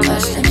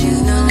cause if you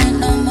want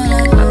it, I'm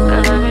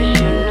Bacala, miss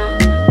you know.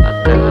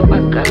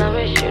 Bacala,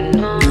 miss you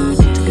know.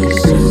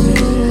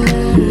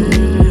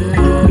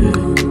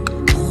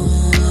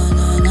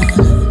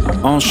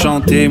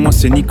 Enchanté, moi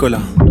c'est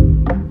Nicolas.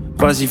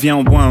 Vas-y viens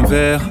on boit un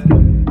verre.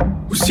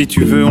 Ou si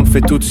tu veux on le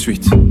fait tout de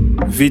suite.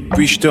 Vite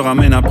puis je te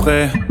ramène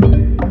après.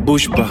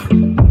 Bouge pas,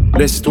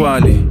 laisse-toi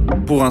aller.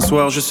 Pour un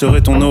soir je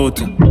serai ton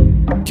hôte.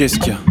 Qu'est-ce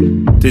qu'il y a?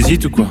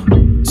 T'hésites ou quoi?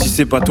 Si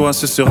c'est pas toi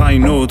ce sera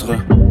une autre.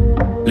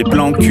 Les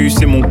plans cul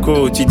c'est mon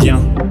quotidien.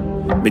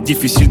 Mais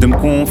difficile de me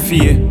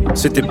confier.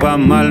 C'était pas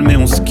mal mais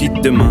on se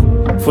quitte demain.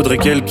 Faudrait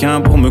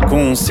quelqu'un pour me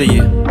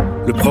conseiller.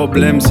 Le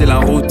problème c'est la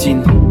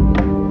routine.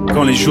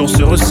 Quand les jours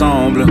se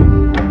ressemblent,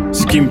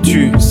 Ce qui me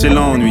tue, c'est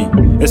l'ennui.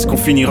 Est-ce qu'on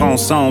finira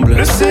ensemble?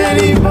 Le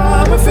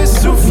célibat me fait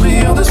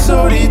souffrir de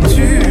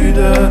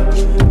solitude.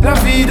 La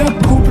vie de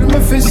couple me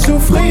fait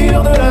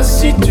souffrir de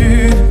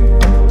lassitude.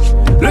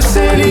 Le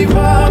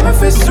célibat me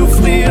fait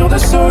souffrir de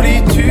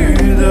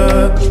solitude.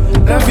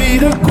 La vie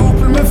de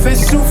couple me fait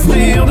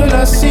souffrir de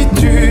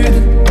lassitude.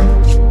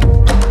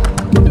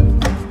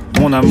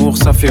 Mon amour,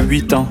 ça fait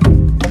 8 ans.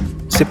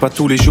 C'est pas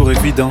tous les jours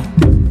évident.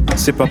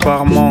 C'est pas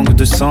par manque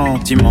de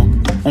sentiments.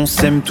 On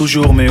s'aime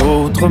toujours mais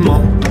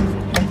autrement.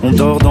 On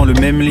dort dans le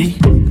même lit,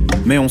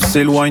 mais on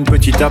s'éloigne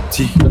petit à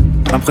petit.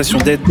 L'impression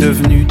d'être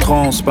devenu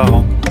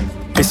transparent.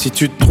 Et si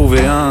tu te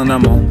trouvais un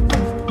amant,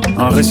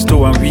 un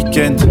resto, un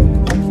week-end,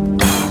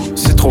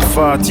 c'est trop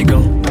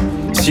fatigant.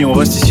 Si on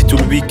reste ici tout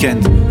le week-end,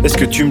 est-ce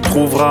que tu me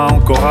trouveras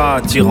encore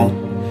attirant?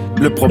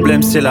 Le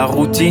problème c'est la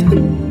routine,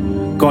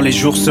 quand les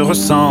jours se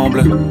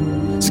ressemblent.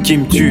 Ce qui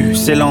me tue,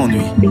 c'est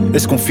l'ennui.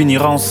 Est-ce qu'on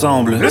finira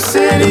ensemble? Le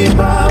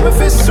célibat me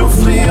fait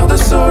souffrir de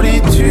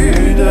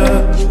solitude.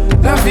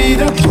 La vie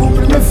de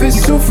couple me fait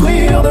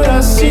souffrir de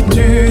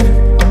lassitude.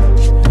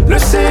 Le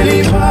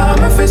célibat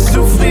me fait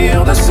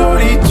souffrir de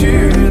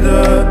solitude.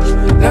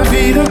 La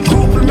vie de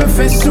couple me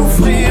fait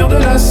souffrir de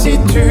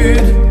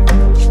lassitude.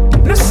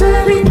 Le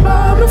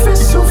célibat me fait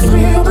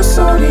souffrir de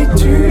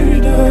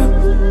solitude.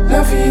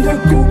 La vie de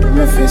couple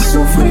me fait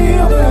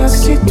souffrir de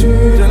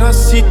lassitude. De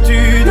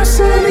lassitude. Le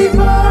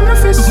célibat me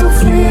fait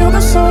souffrir de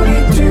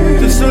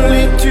solitude. De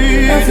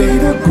solitude. La vie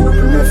de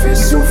couple me fait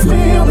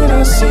souffrir de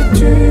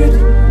lassitude.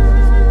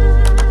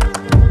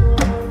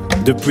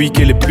 Depuis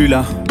qu'elle est plus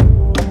là,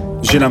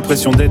 j'ai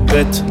l'impression d'être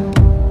bête.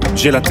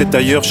 J'ai la tête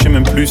ailleurs, je sais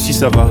même plus si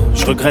ça va.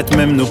 Je regrette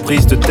même nos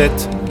prises de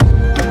tête.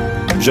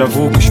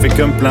 J'avoue que je fais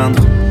que me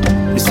plaindre.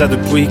 Et ça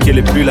depuis qu'elle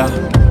est plus là.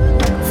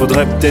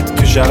 Faudrait peut-être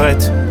que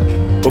j'arrête.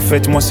 Au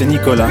fait, moi c'est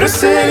Nicolas. Le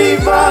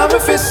célibat me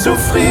fait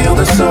souffrir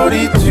de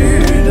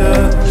solitude.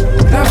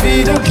 La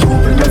vie de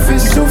couple me fait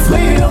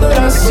souffrir de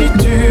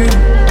lassitude.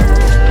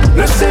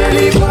 Le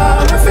célibat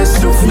me fait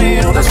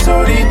souffrir de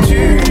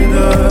solitude.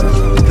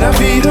 La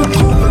vie de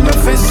couple me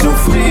fait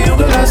souffrir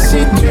de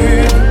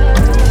lassitude.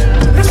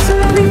 Le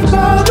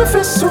célibat me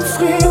fait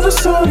souffrir de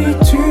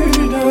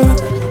solitude.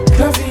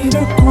 La vie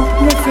de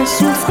couple me fait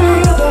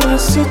souffrir de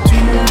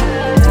lassitude.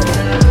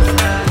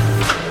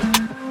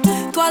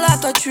 Toi là,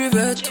 toi tu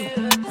veux tout.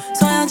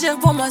 Sans rien dire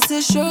pour moi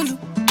c'est chelou.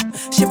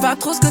 J'sais pas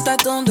trop ce que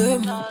t'attends de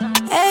moi.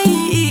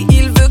 Hey,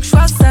 il veut que je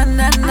sois sa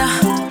nana.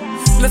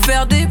 Me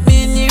faire des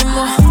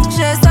mini-mois.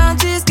 J'ai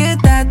senti ce que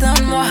t'attends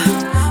de moi.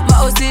 Moi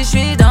aussi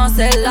j'suis dans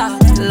celle-là,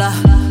 là.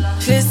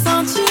 J'ai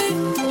senti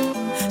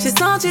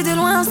de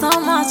loin sans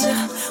mentir.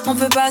 On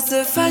peut pas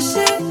se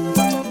fâcher.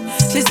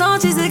 J'ai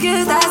senti ce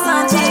que t'as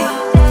senti.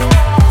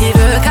 Il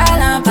veut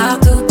câlin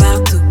partout,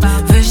 partout.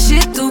 Veut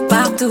shit tout,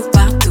 partout,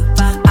 partout.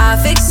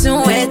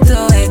 Affection et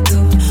tout.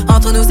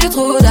 Entre nous c'est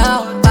trop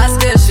d'or. Parce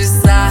que je suis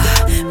ça,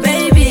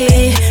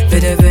 baby. Veut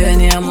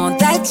devenir mon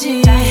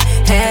tati.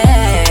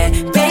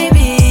 Hey,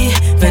 baby.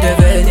 Veut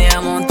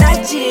devenir mon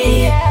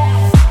tati.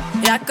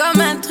 Y'a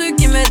comme un truc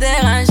qui me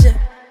dérangeait.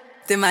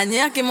 Tes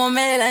manières qui m'ont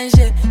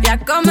mélangé. Y'a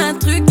comme un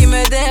truc qui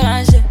me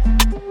dérangeait.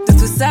 De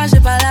tout ça j'ai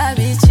pas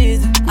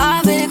l'habitude.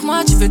 Avec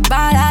moi tu peux te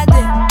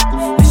balader.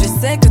 Mais je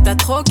sais que t'as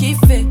trop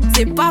kiffé.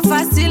 C'est pas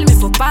facile mais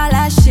faut pas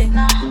lâcher.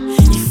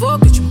 Il faut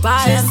que tu me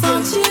parles un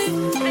peu.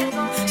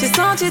 J'ai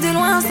senti de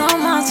loin sans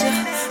mentir.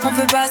 On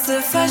peut pas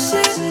se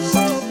fâcher.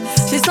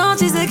 J'ai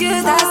senti ce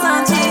que t'as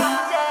senti.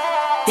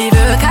 Il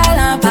veut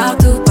câlin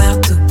partout,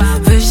 partout.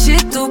 Veut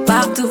shit tout,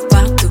 partout,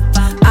 partout.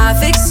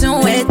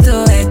 Affection et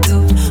tout.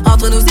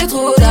 Entre nous c'est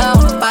trop d'or.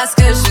 Parce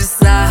que je suis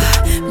ça,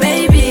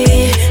 baby.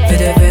 Veut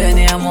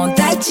devenir mon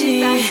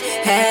tati.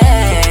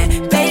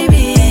 Hey,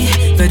 baby.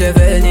 Veut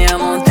devenir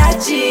mon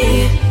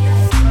tati.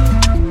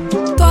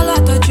 Toi là,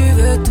 toi tu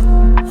veux tout.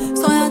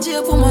 Sans rien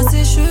dire pour moi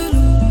c'est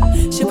chelou.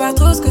 J'sais pas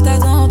trop ce que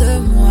t'attends de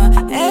moi.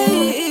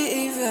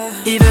 Hey,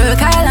 il veut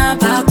câlin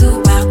partout,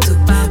 partout.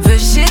 Veut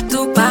shit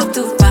tout,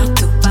 partout,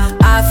 partout.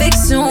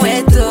 Affection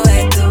et tout.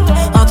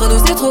 Entre nous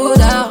c'est trop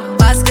d'or.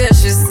 Parce que je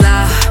suis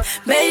ça,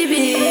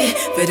 baby.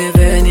 Veut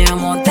devenir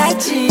mon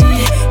tati.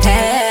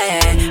 Hey,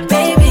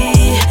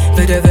 baby.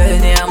 Veut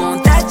devenir mon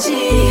tati.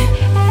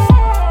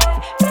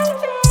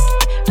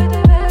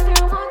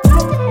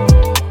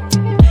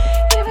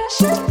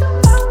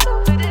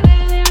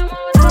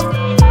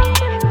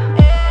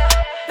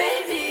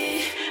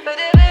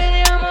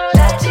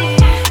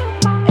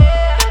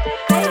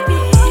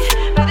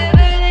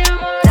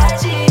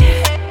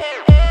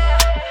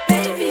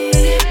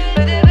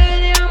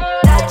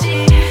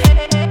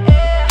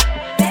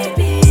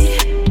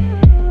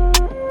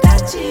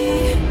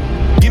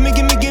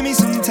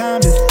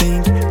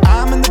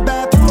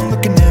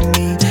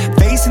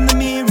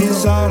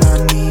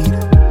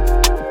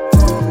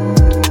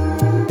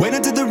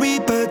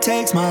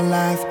 My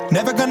life,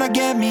 never gonna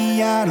get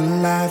me out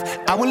alive.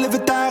 I will live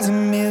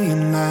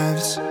 1,000,000,000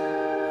 lives.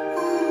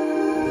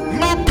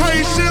 My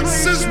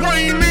patience is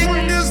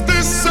waning. Is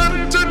this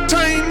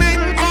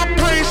entertaining? Our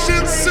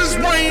patience is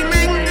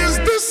waning. Is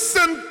this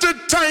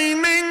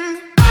entertaining?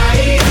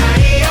 I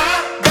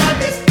got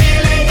this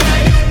feeling.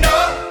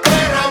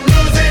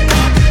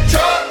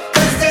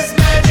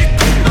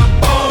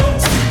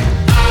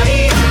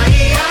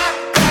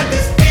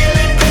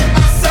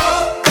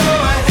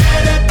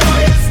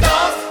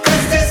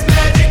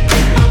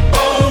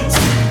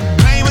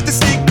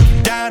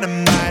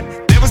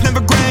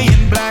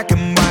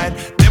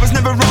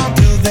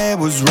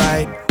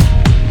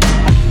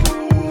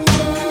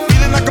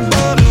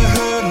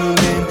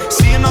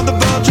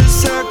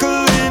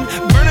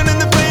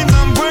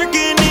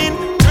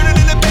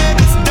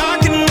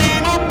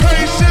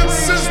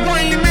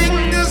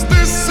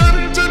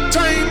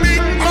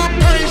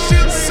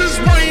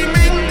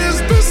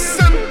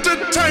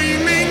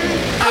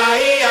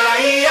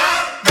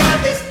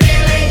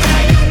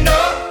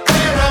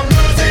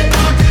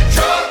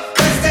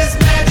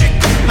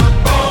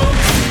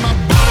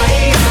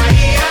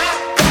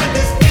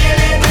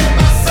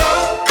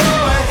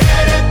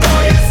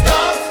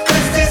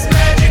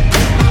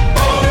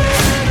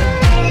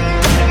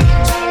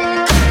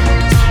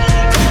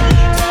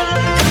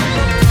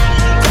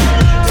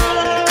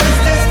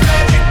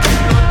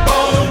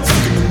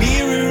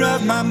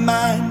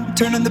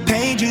 turning the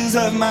pages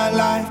of my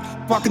life,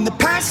 walking the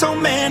path so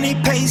many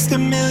paced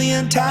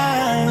 1,000,000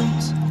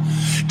 times.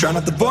 Drown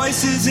out the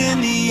voices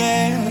in the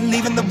air,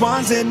 leaving the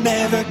ones that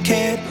never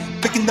cared,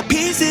 picking the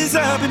pieces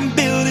up and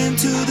building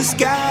to the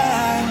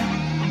sky.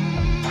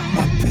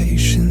 My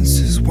patience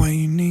is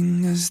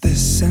waning, is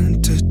this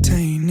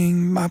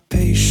entertaining? My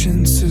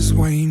patience is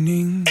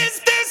waning.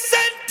 Is this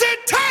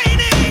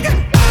entertaining?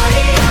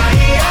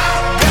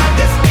 Got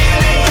this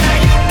feeling,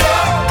 yeah, you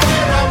know,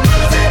 when I'm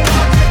losing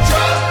all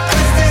control.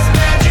 Is this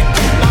magic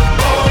in my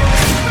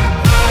bones?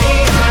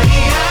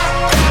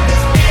 Got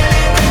this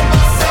feeling in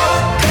my soul.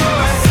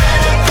 I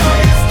said it for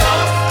your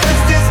stone.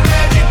 Is this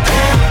magic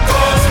in my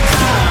bones?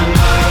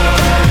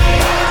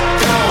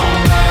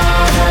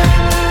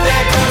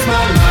 There goes my mind. There goes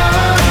my mind.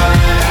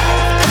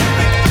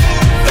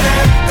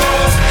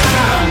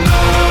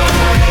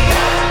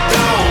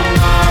 Don't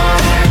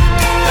mind.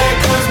 There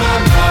goes my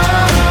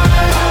mind.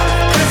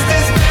 Is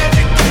this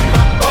magic in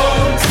my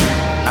bones?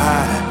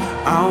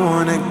 I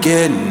wanna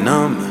get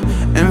numb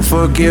and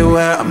forget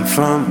where I'm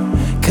from.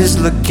 Cause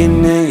looking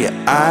in your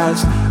eyes,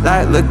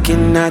 like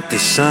looking at the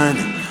sun.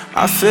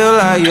 I feel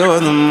like you're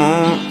the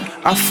moon,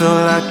 I feel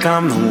like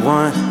I'm the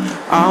one.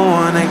 I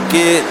wanna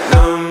get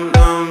numb,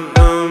 numb,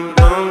 numb,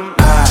 numb.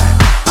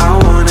 I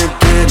wanna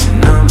get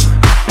numb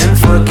and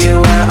forget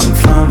where I'm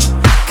from.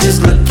 Cause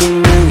looking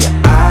in your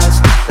eyes,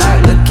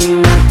 like looking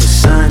at the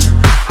sun.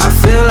 I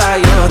feel like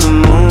you're the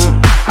moon,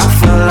 I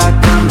feel like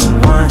I'm the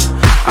one.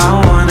 I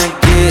wanna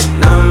get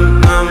numb,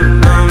 numb,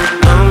 numb,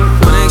 numb.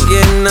 Wanna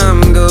get numb,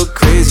 go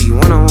crazy,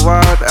 wanna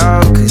wild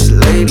out. Cause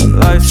lady,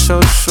 life's so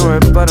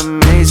short but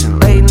amazing.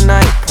 Late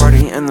night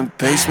party in the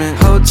basement,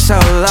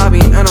 hotel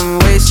lobby and I'm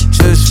wasted.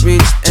 Just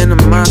reached into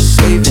my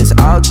savings,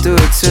 I'll do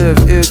it too if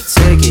you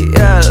take it.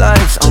 Yeah,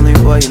 life's only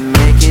what you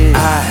make it.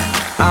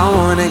 I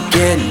wanna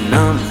get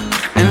numb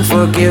and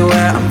forget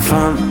where I'm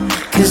from.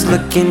 Cause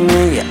looking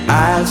in your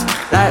eyes,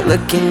 like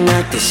looking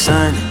at the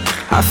sun.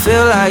 I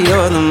feel like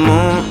you're the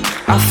moon,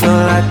 I feel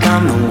like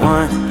I'm the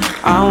one.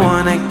 I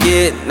wanna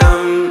get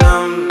numb,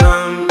 numb,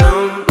 numb,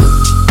 numb.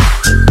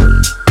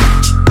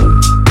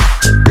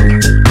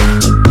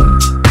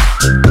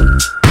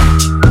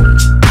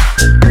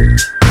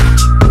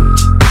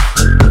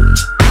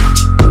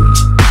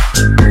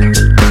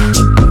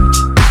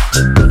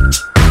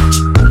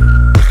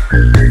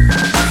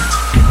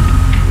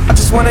 I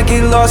just wanna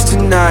get lost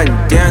tonight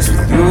and dance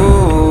with you.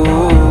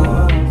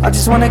 I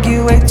just wanna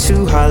get way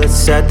too high, let's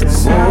set the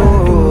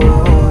mood.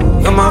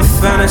 You're my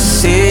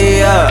fantasy,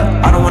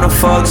 yeah. I don't wanna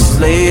fall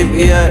asleep,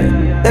 yeah.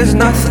 There's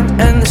nothing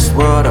in this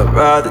world I'd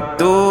rather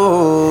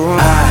do.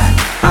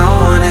 I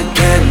wanna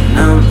get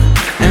numb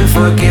and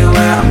forget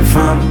where I'm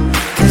from.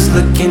 Cause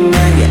looking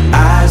at your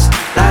eyes,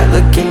 like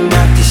looking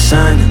at the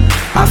sun.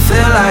 I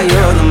feel like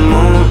you're the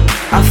moon,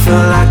 I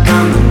feel like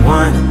I'm the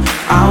one.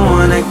 I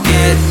wanna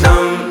get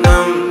numb,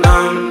 numb,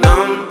 numb,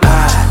 numb.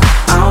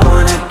 I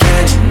wanna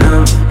get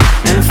numb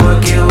and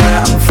forget where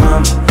I'm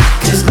from.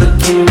 Cause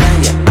looking at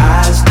your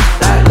eyes,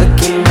 like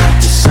looking at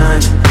the sun.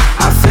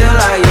 I feel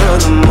like you're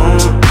the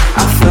moon,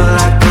 I feel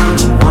like I'm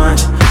the one.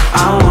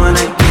 I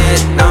wanna get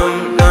numb,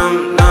 numb,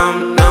 numb,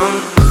 numb.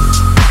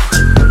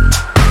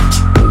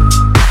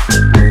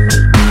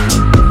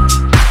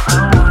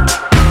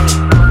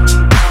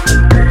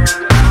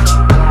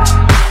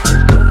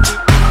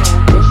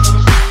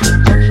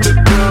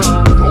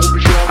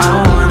 I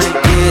wanna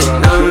get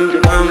numb,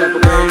 numb,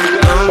 numb,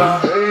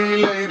 numb. Hey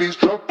ladies,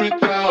 drop it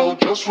down.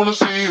 Just wanna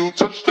see you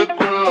touch the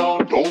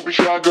ground. Don't be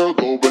shy, girl,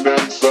 go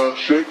bonanza.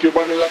 Shake your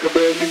body like a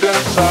belly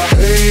dancer.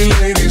 Hey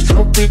ladies,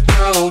 drop it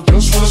down.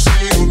 Just wanna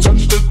see you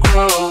touch the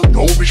ground.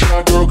 Don't be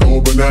shy, girl, go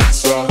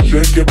bonanza.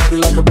 Shake your body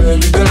like a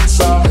belly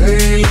dancer.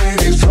 Hey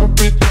ladies, drop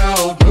it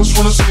down. Just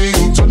wanna see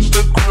you touch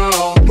the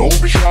ground. Don't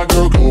be shy,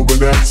 girl, go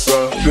bonanza.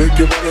 Shake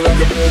your body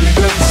like a belly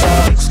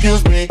dancer.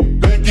 Excuse me,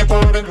 beg your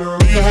pardon, girl.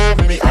 Do you have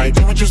any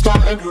idea what you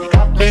starting? You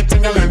got me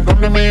tingling, come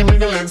to me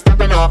mingling,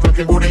 stepping off,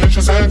 looking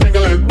bootylicious and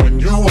tingling. When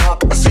you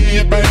walk, I see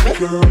it, baby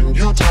girl. When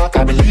you talk,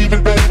 I believe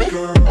it, baby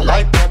girl. I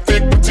like that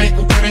thick, petite,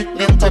 and pretty.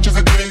 Little touches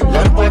of ditty,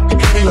 let it work the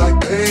kitty.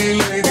 Like, hey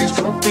ladies,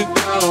 drop it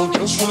down.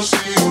 Just wanna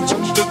see you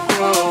touch the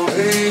ground.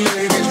 Hey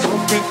ladies,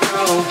 drop it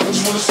down.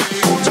 Just wanna see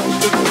you touch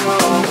the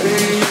ground.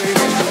 Hey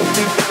ladies, drop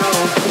it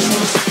down. Just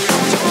wanna see you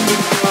touch the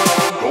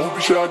ground. Don't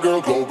be shy,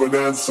 girl, go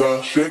bonanza.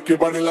 Shake your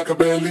body like a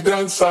belly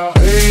dancer.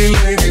 Hey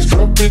ladies,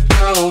 drop it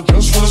down.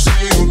 Just wanna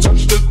see you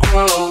touch the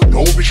ground.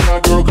 Don't be shy,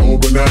 girl, go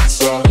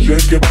bonanza.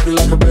 Shake your body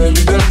like a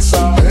belly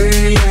dancer.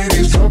 Hey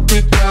ladies, drop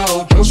it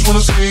down. Just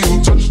wanna see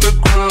you touch the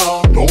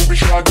ground. Don't be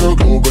shy, girl,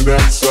 go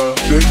bonanza.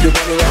 Shake your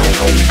body like a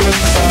belly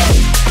dancer.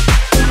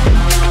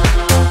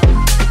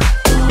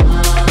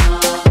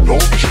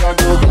 Don't be shy,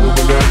 girl, go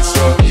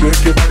bonanza.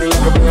 Shake your body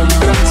like a belly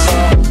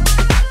dancer.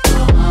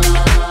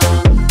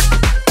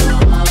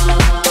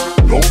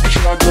 Don't be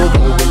shy, girl, go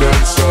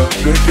bonanza.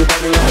 Shake your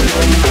body like a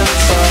belly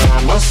dancer.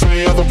 I must say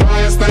you're the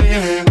brightest thing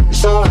in here. You're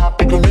so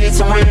happy, gon' need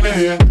some rain in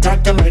here.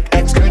 Time to make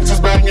X gangsters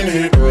bang in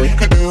here. Girl, you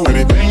could do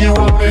anything you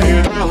want in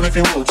here. Down if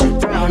you want to.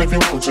 down if you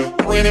want to.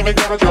 You ain't even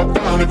gotta drop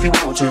down if you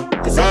want to.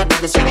 Cause I'd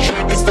rather see you shake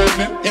and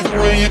stand it. Either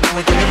way you do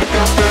it, can you look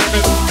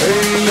outstanding?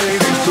 Hey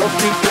ladies, drop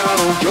it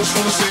down. Just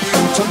wanna see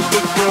you touch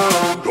the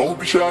ground. Don't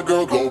be shy,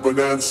 girl, go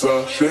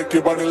bonanza. Shake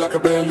your body like a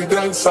belly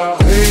dancer.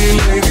 Hey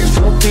ladies,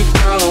 drop it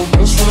down.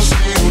 Just wanna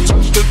see you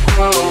touch the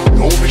ground.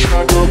 Don't be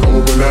shy, girl, go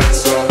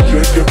bonanza.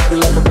 Shake your body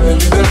like a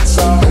belly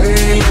dancer.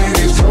 Hey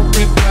ladies, drop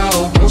it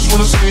down. Just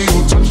wanna see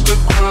you touch the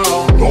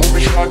ground. Don't be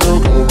shy, girl,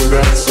 go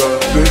bonanza.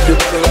 Shake your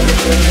body like a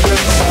belly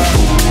dancer.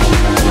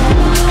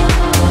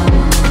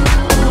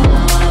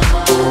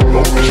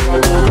 Don't be shy,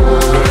 girl, go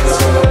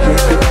bonanza.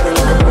 Shake your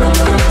body like a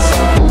belly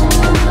dancer.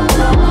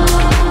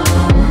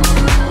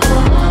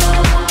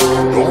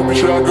 Don't be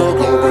shy, girl,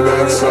 go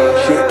bonanza.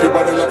 Shake your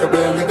body like a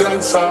belly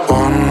dancer.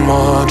 One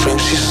more drink,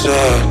 she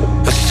said.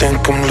 I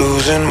think I'm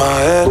losing my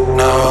head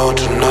now.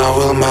 Tonight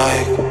we'll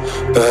make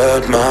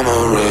bad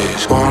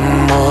memories.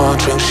 One more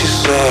drink, she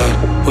said.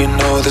 We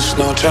know there's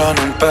no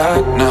turning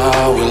back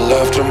now. We'll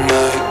have to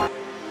make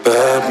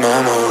bad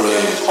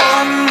memories.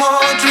 One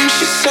more drink,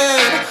 she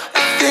said. I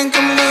think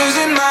I'm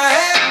losing my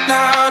head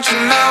now.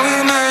 Tonight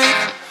we'll make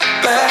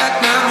bad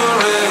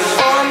memories.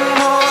 One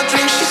more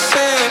drink, she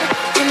said.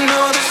 We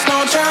know there's no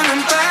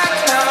turning back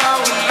now.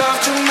 We'll have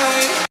to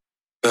make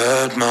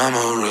bad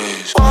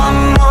memories.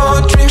 One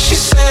more drink, she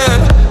said.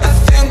 I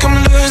think I'm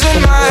losing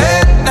my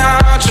head now.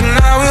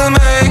 Tonight we'll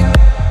make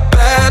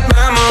bad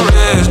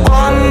memories.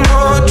 One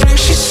more drink,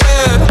 she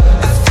said.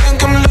 I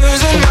think I'm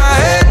losing my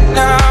head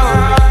now.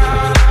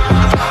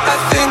 I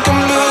think I'm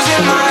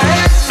losing my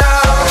head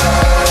now.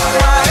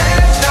 My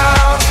head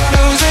now.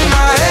 Losing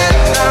my head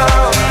now.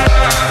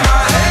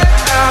 My head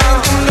now. I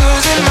think I'm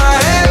losing my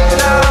head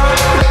now.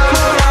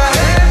 My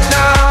head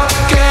now.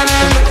 Again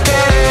and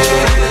again.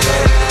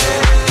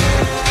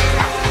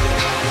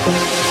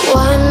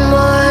 One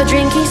more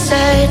drink, he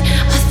said.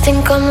 I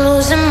think I'm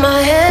losing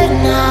my head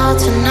now.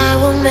 Tonight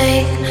we'll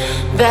make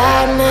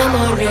bad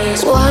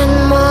memories. One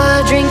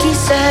more drink, he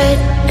said.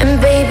 And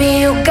baby,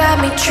 you got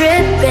me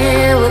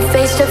tripping. We're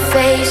face to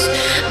face,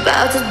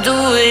 about to do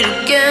it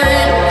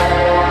again.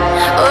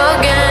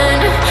 Again,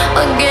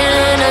 again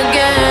and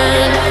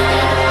again.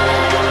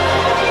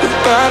 We're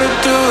about to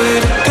do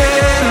it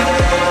again.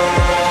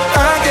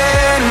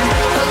 Again,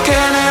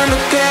 again and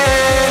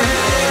again.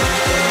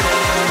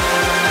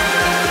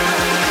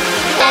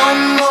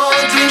 One more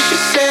drink, she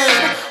said.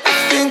 I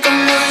think I'm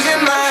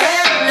losing my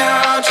head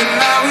now.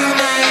 Tonight we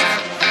make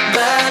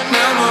bad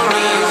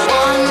memories.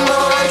 One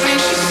more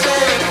drink, she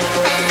said.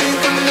 I think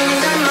I'm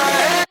losing my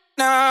head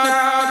now.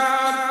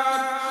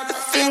 I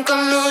think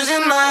I'm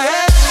losing my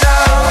head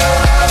now.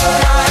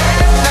 My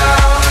head now.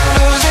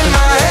 Losing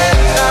my head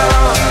now.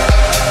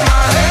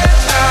 My head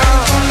now.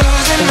 I'm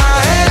losing my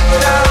head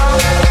now.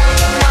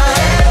 My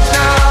head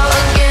now.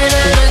 Again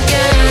and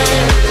again.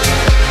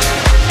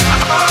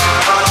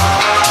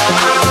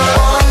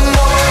 One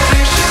more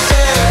drink, she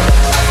said.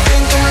 I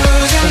think I'm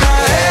losing my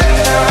head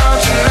now.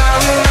 Tonight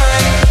we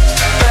make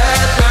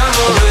bad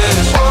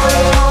memories. One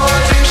more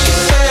drink, she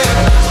said.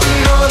 We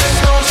know there's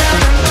no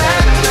turning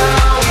back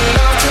now. We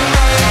love to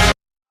make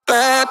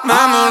bad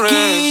memories.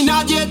 Aquí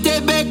nadie te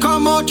ve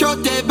como yo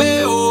te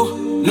veo.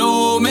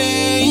 No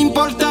me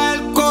importa el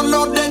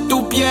color de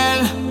tu piel.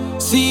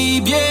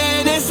 Si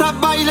vienes a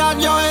bailar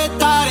yo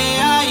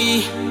estaré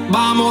ahí.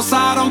 Vamos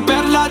a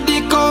romper la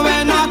disco,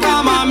 ven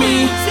acá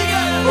mami.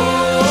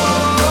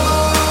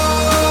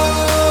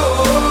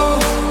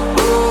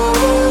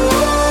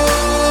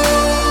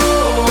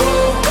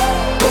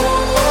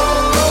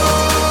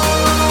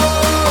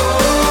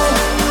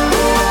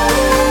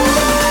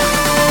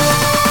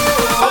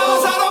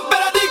 Vamos a romper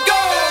la disco.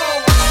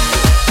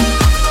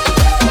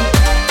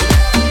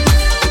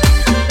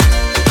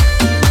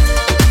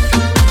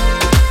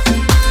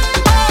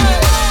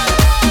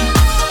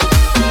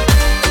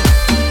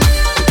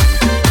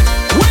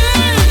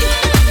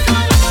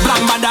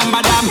 Blam badam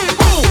badam.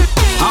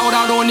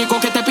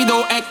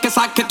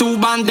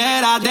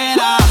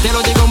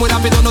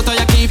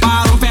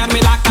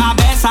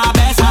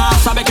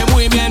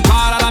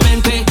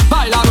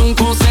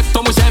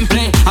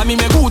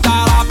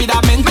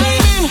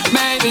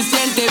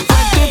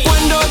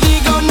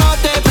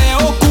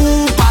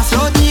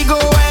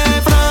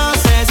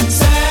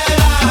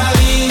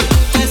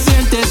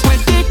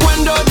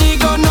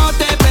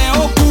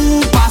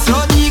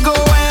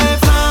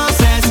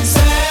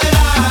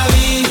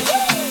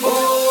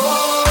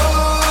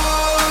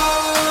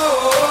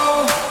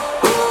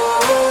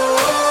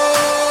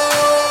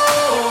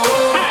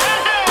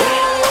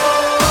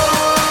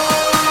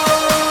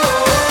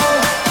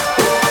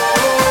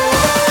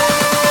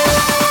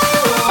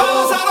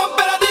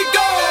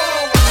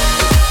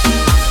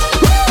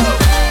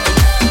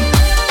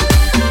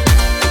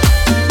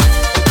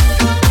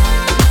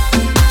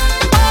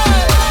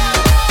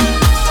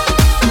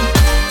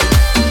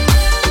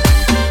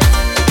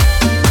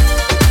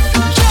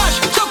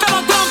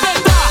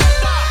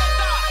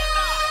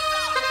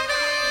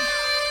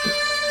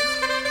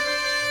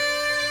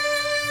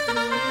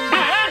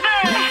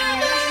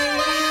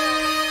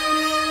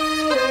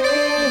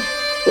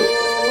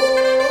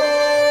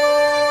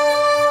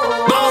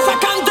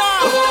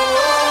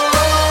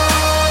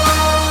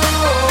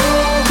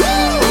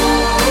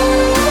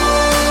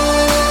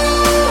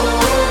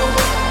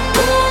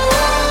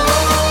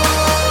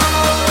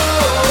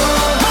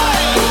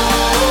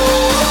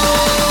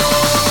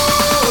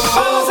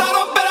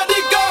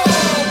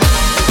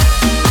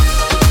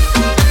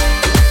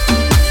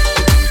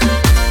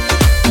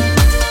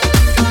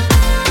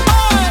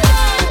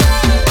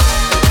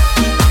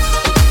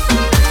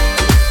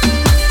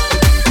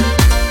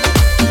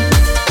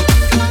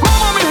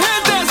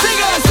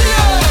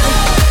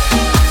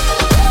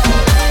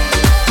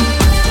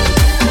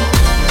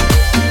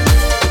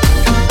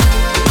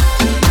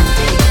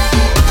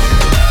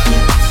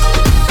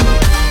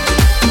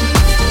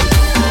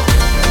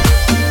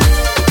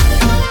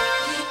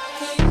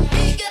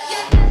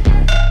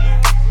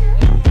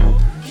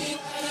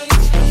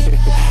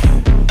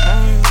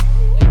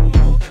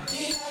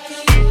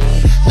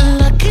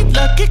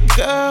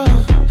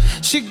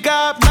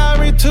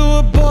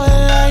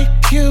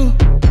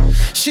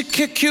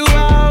 kick you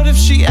out if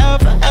she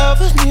ever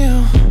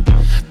knew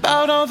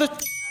about all the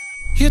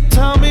you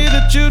tell me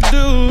that you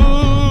do.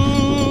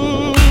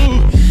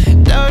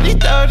 Dirty,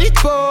 dirty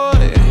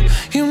boy.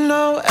 You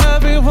know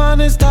everyone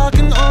is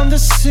talking on the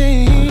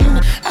scene.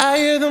 I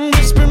hear them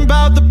whispering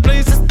about the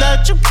places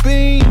that you've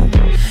been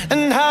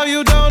and how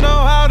you don't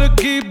know how to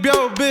keep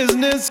your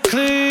business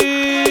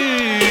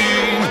clean.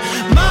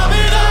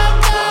 Mommy, don't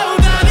know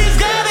that he's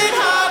getting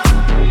hot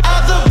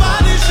at the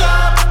body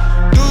shop,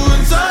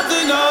 doing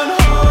something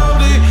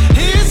unholy.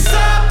 He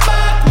sat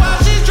back while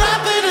she's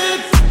dropping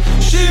it.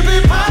 She be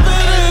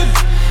popping it,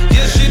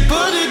 yeah, she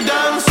put it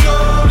down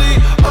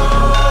slowly.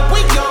 Oh,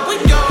 we go.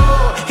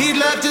 He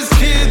left his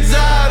kids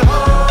at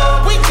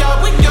home. We go,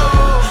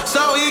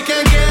 so he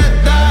can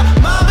get that.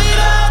 Mommy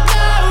don't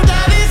know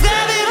that he's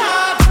getting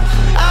hot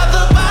at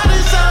the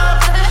body shop,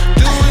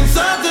 doing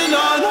something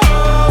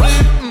unholy.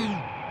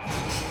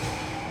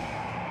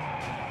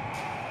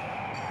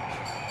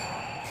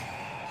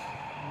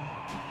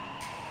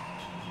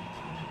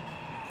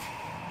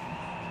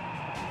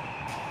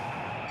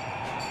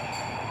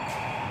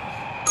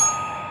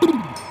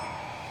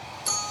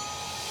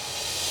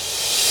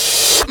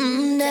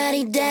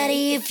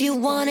 Daddy, if you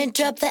wanna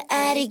drop the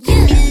addy, give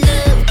me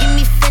love, give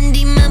me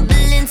Fendi, my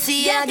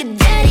Balenciaga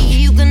daddy.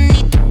 You gon'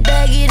 need to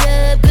bag it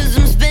up, cause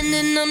I'm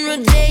spending on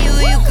Rodeo.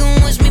 You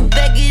can wish me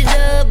back it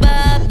up,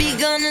 I'll be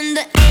gone in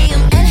the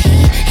AM. And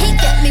he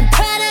got me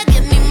Prada,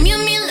 get me Miu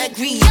Miu like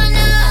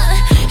Rihanna.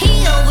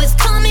 He always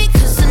call me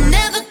cause I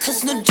never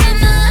cause no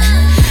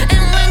drama.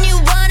 And when you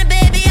want it,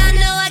 baby, I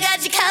know I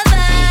got you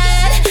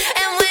covered.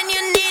 And when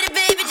you need it,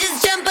 baby,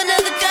 just jump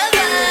under the covers.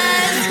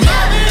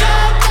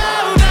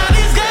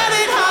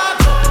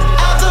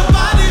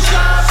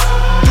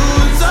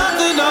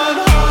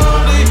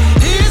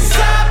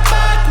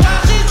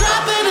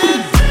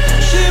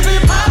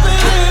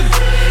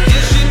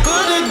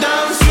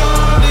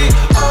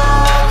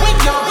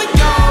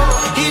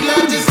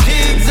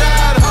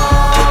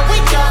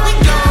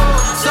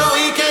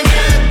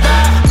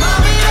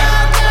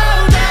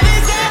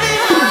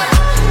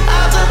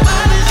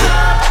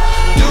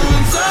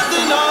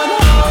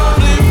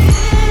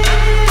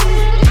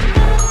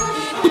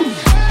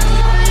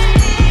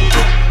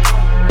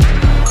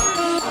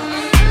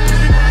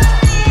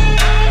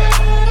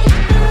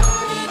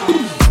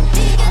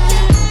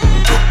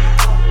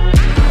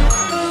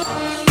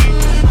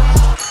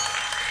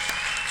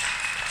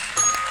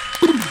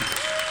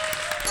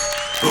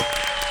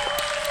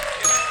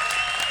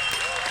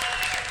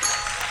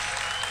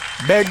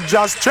 Beg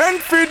just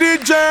strength for the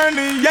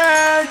journey,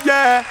 yeah.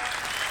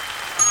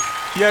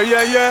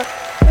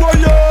 Whoa,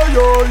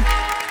 yo.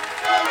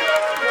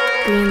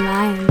 Green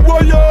Lion.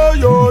 Whoa,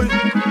 yo.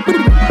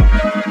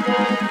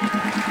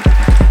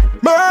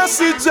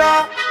 Mercy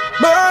Jah.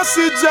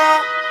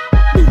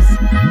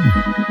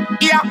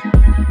 Yeah.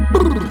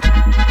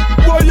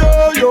 Whoa,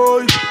 yo.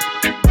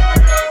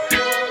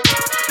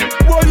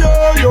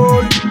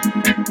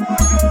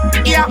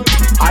 Yeah.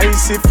 I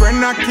see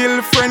friend a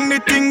kill friend, the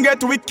thing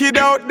get wicked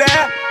out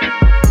there.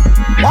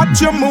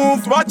 Watch your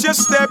move, watch your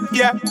step,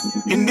 yeah.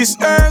 In this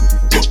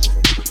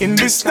earth, in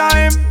this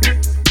time,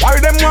 why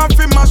them want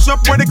to mash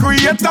up where the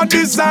creator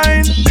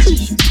design?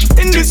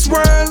 In this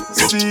world,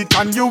 seek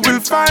and you will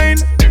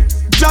find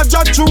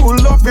Jah true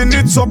loving,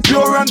 it's so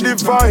pure and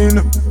divine.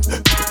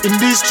 In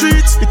these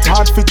streets, it's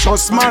hard to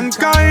trust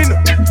mankind.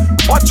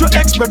 Watch your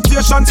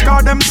expectations,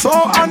 cause them so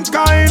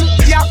unkind.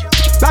 Yeah.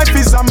 Life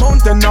is a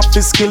mountain of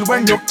the skill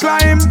when you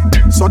climb.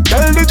 So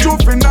tell the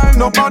juvenile,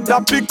 no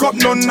bother pick up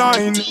no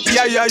 9.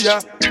 Yeah.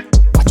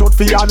 Watch out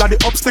for all of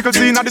the obstacles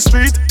in the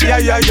street. Yeah.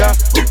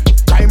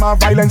 Crime and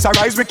violence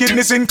arise,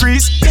 wickedness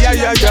increase.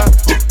 Yeah.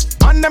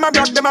 And them a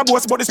brag, them a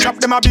boast, but the strap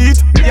them a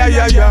beat.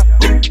 Yeah.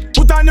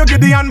 Put on your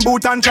Gideon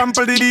boot and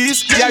trample the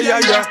beast. Yeah.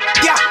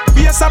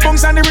 Bass a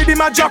bounce and the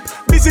rhythm a drop.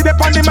 Busy dep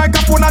on the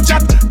microphone a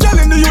chat.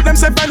 Telling the youth them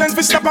say violence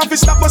fi stop and fi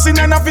stop busting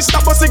and fi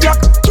stop busting glock.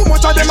 Too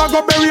much of them a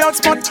go bury out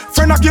spot.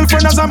 Friend a kill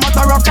friend as a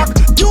matter of fact.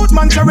 Youth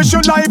man cherish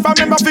your life and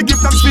remember fi give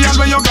thanks fi all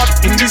where you got.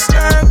 In this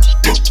earth,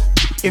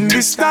 in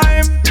this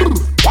time,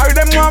 why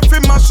them want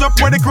fi mash up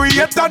where the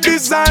creator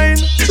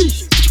design?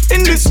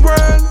 In this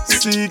world,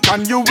 seek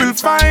and you will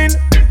find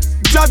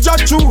Jah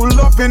true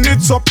loving,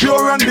 it's so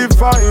pure and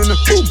divine.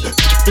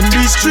 In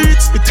these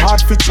streets, it's hard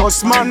to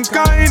trust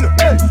mankind.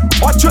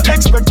 Watch your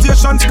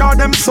expectations, cause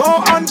them so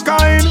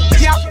unkind.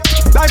 Yeah,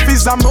 life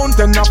is a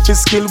mountain of the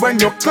skill when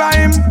you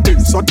climb.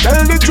 So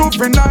tell the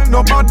juvenile,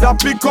 no bother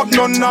pick up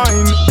no 9.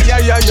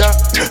 Yeah.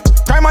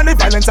 Crime and the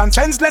violence and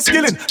senseless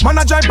killing. Man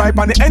a drive by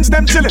and the ends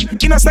them chilling.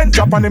 Innocent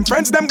drop and them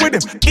friends them with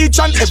him. Each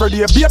and every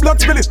day be a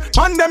blood spilling.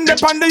 Man them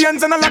dep on the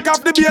ends and a lock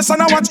off the base and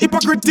I watch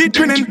hypocrite teeth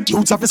grinning.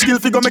 Youths have a skill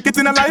figure make it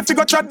in a life.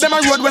 Figure trot them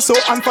a road we're so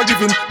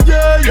unforgiving.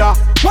 Yeah.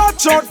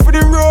 Watch out for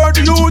the road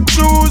you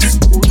choose.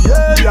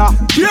 Yeah.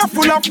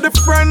 Careful of the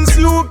friends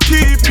you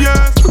keep,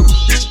 yeah.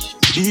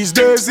 These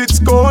days it's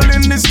cold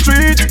in the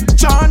street.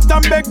 Chant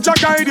and beg Jah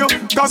guide you,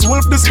 cause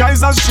wolf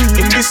disguise as sheep.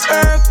 In this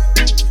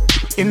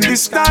earth, in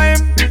this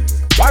time,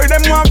 why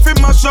them want to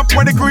mash up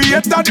where the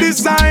creator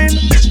design?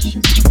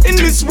 In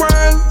this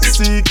world,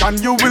 seek and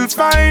you will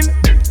find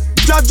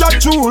Judge a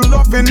true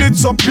loving,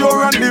 it's so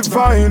pure and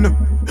divine.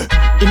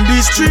 In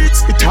these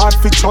streets, it's hard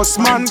to trust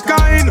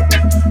mankind.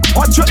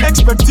 Watch your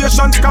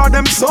expectations, cause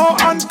them so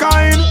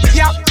unkind.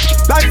 Yeah,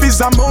 life is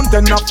a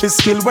mountain of the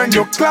skill when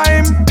you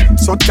climb.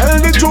 So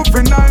tell the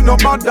juvenile,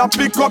 nobody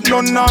pick up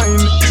no 9.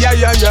 Yeah,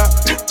 yeah, yeah.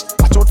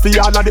 Watch out for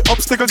all of the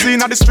obstacles in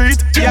the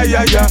street. Yeah,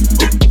 yeah, yeah.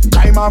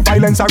 Crime and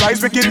violence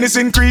arise, wickedness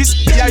increase.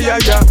 Yeah, yeah,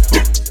 yeah.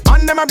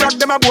 And them a brag,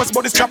 them a boast,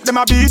 but the strap them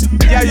a beat.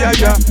 Yeah, yeah,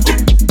 yeah.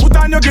 Put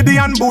on your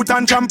Gideon boot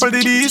and trample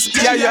the beast.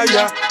 Yeah, yeah,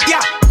 yeah.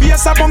 Yeah,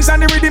 BS a bumps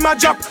and the rhythm a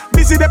drop.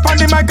 Busy the on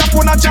the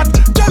microphone a chat.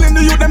 Telling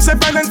the youth them say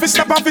violence fi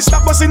stop and fi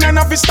stop busting and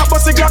fi stop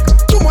busting Glock.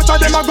 Too much of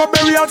them a go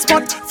bury out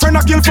spot. Friend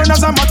a kill friend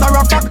as a matter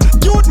of fact.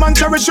 Youth man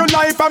cherish your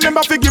life and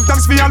remember fi give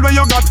thanks for all where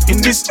you got. In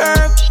this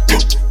earth,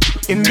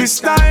 in this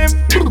time,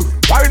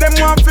 why them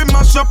want fi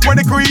mash up when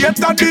they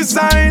create a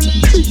design?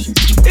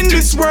 In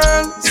this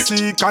world,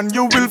 seek and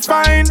you will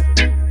find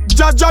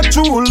Judge a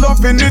true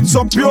loving, it's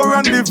so pure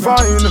and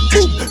divine.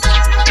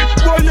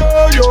 Boy,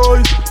 yo,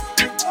 yo.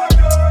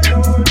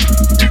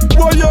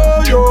 Boy,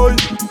 yo, yo.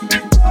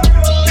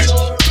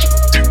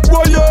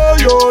 Boy, yo,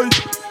 yo.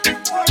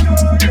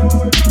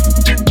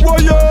 Boy,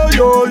 yo,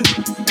 yo.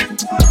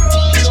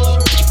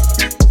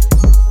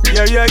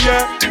 Yeah, yeah,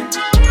 yeah.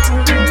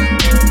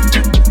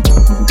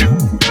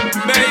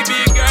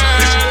 Baby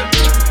girl,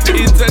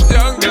 it's a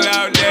jungle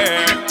out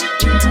there.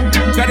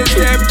 Gotta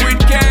step with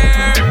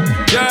care,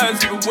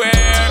 just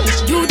beware.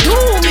 You do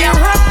me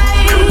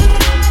right,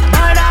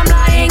 but I'm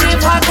lying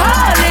if I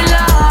call it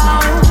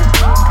love.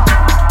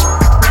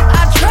 I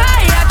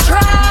try,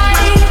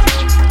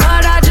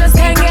 but I just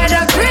can't get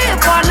a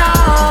grip on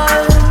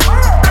us.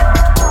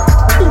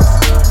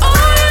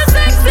 Oh, your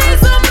sex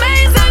is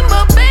amazing,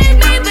 but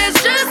baby, there's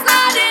just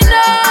not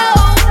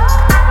enough.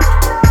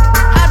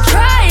 I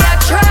try,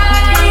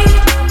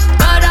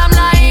 but I'm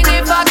lying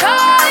if I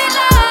call it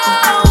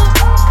love.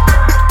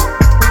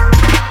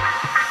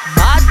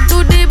 Bad to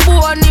the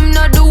bone, him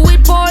not do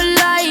it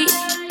polite.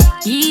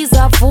 He's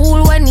a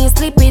fool when he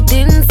slip it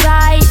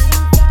inside.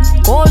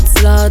 Cold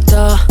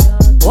slaughter,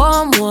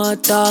 warm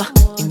water.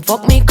 Him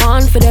fuck me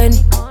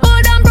confident,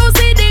 but I'm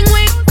proceeding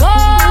with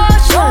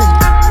caution.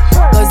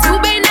 Cause you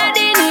been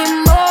adding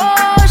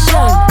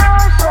emotion.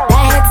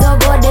 That head so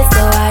good, it's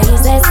so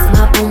ISIS.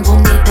 My pum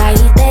pum the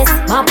tightest.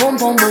 My pum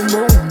pum boom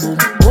boom boom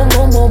boom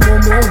boom boom boom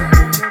boom.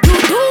 You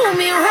do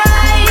me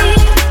right,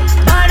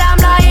 but I'm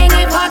lying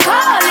if I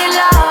call it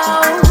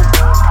love.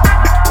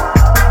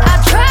 I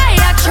try,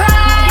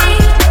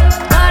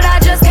 but I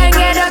just can't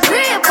get a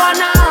grip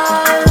on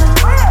us.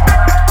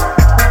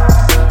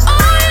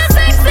 Oh, your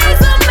sex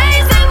is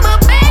amazing, but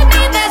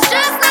baby, there's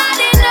just not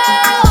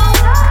enough.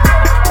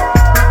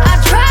 I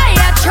try,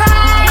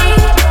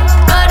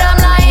 but I'm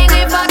lying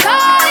if I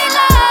call it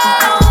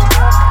love.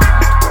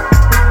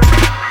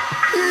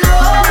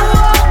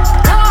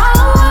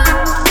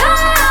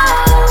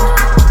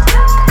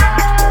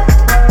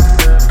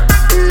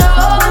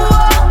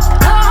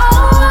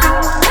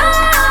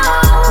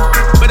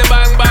 But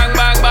bang, bang,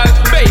 bang, bang.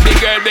 Baby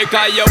girl,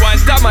 because you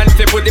want a man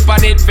to put it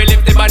on it, fi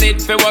lift it on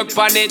it, fi work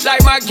on it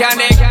like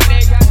mechanic.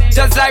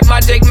 Just like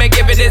magic, me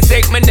give it a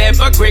sick, me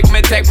never quick,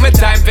 me take my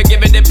time for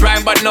give it the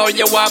prime, but now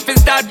you want to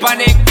start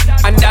panic.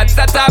 And that's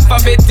the top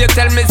of it, you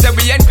tell me so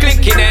we ain't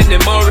clicking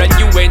anymore, and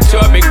you ain't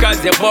sure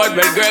because you're bored,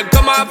 well girl,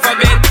 come off of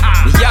it.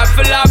 You have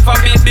to laugh a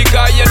bit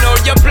because you know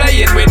you're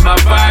playing with my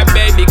vibe,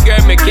 baby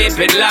girl, me keep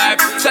it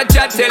live. Such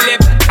a tell it,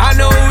 I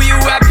know who you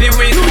happy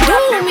with. You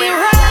do me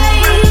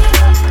right,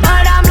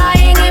 but I'm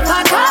lying if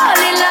I call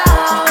it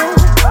love.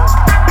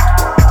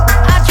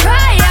 I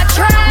try,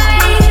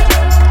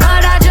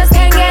 but I just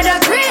can't get a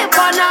grip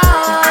on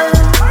us.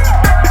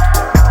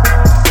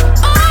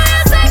 Oh,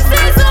 your sex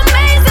is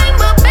amazing,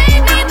 but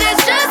baby,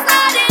 there's just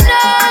not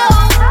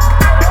enough.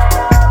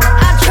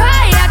 I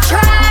try,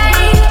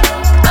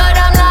 but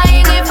I'm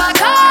lying if I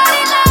call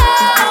it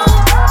love.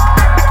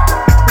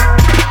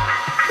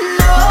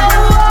 No.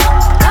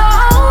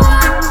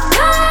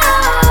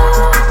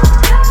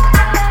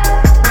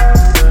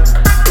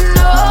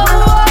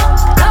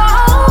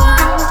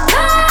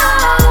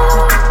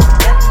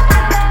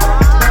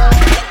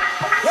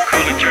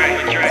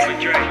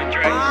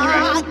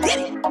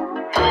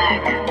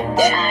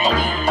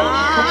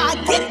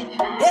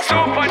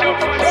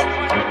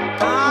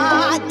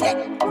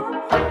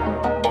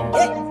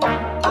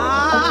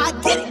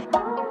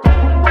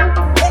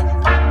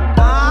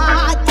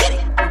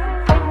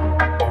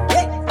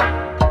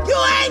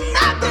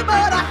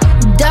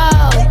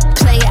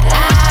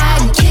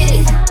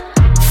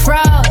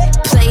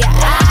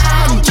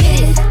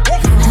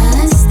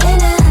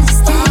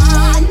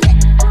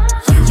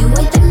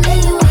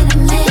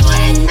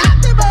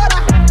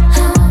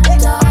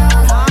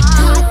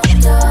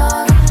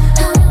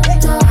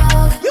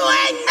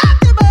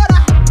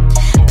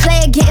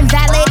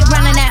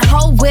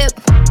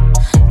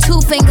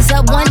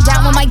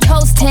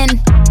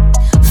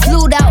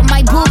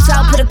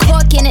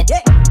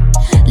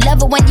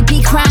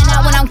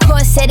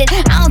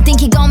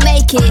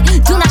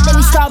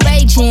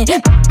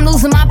 patient. I'm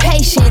losing my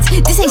patience.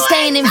 This ain't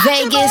staying in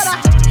Vegas.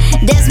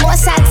 There's more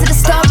sides to the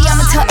story,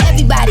 I'ma tell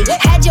everybody.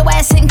 Had your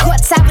ass sitting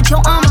courtside with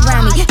your arm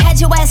around me. Had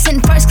your ass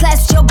sitting first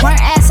class with your burnt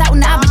ass out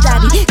in Abu Dhabi.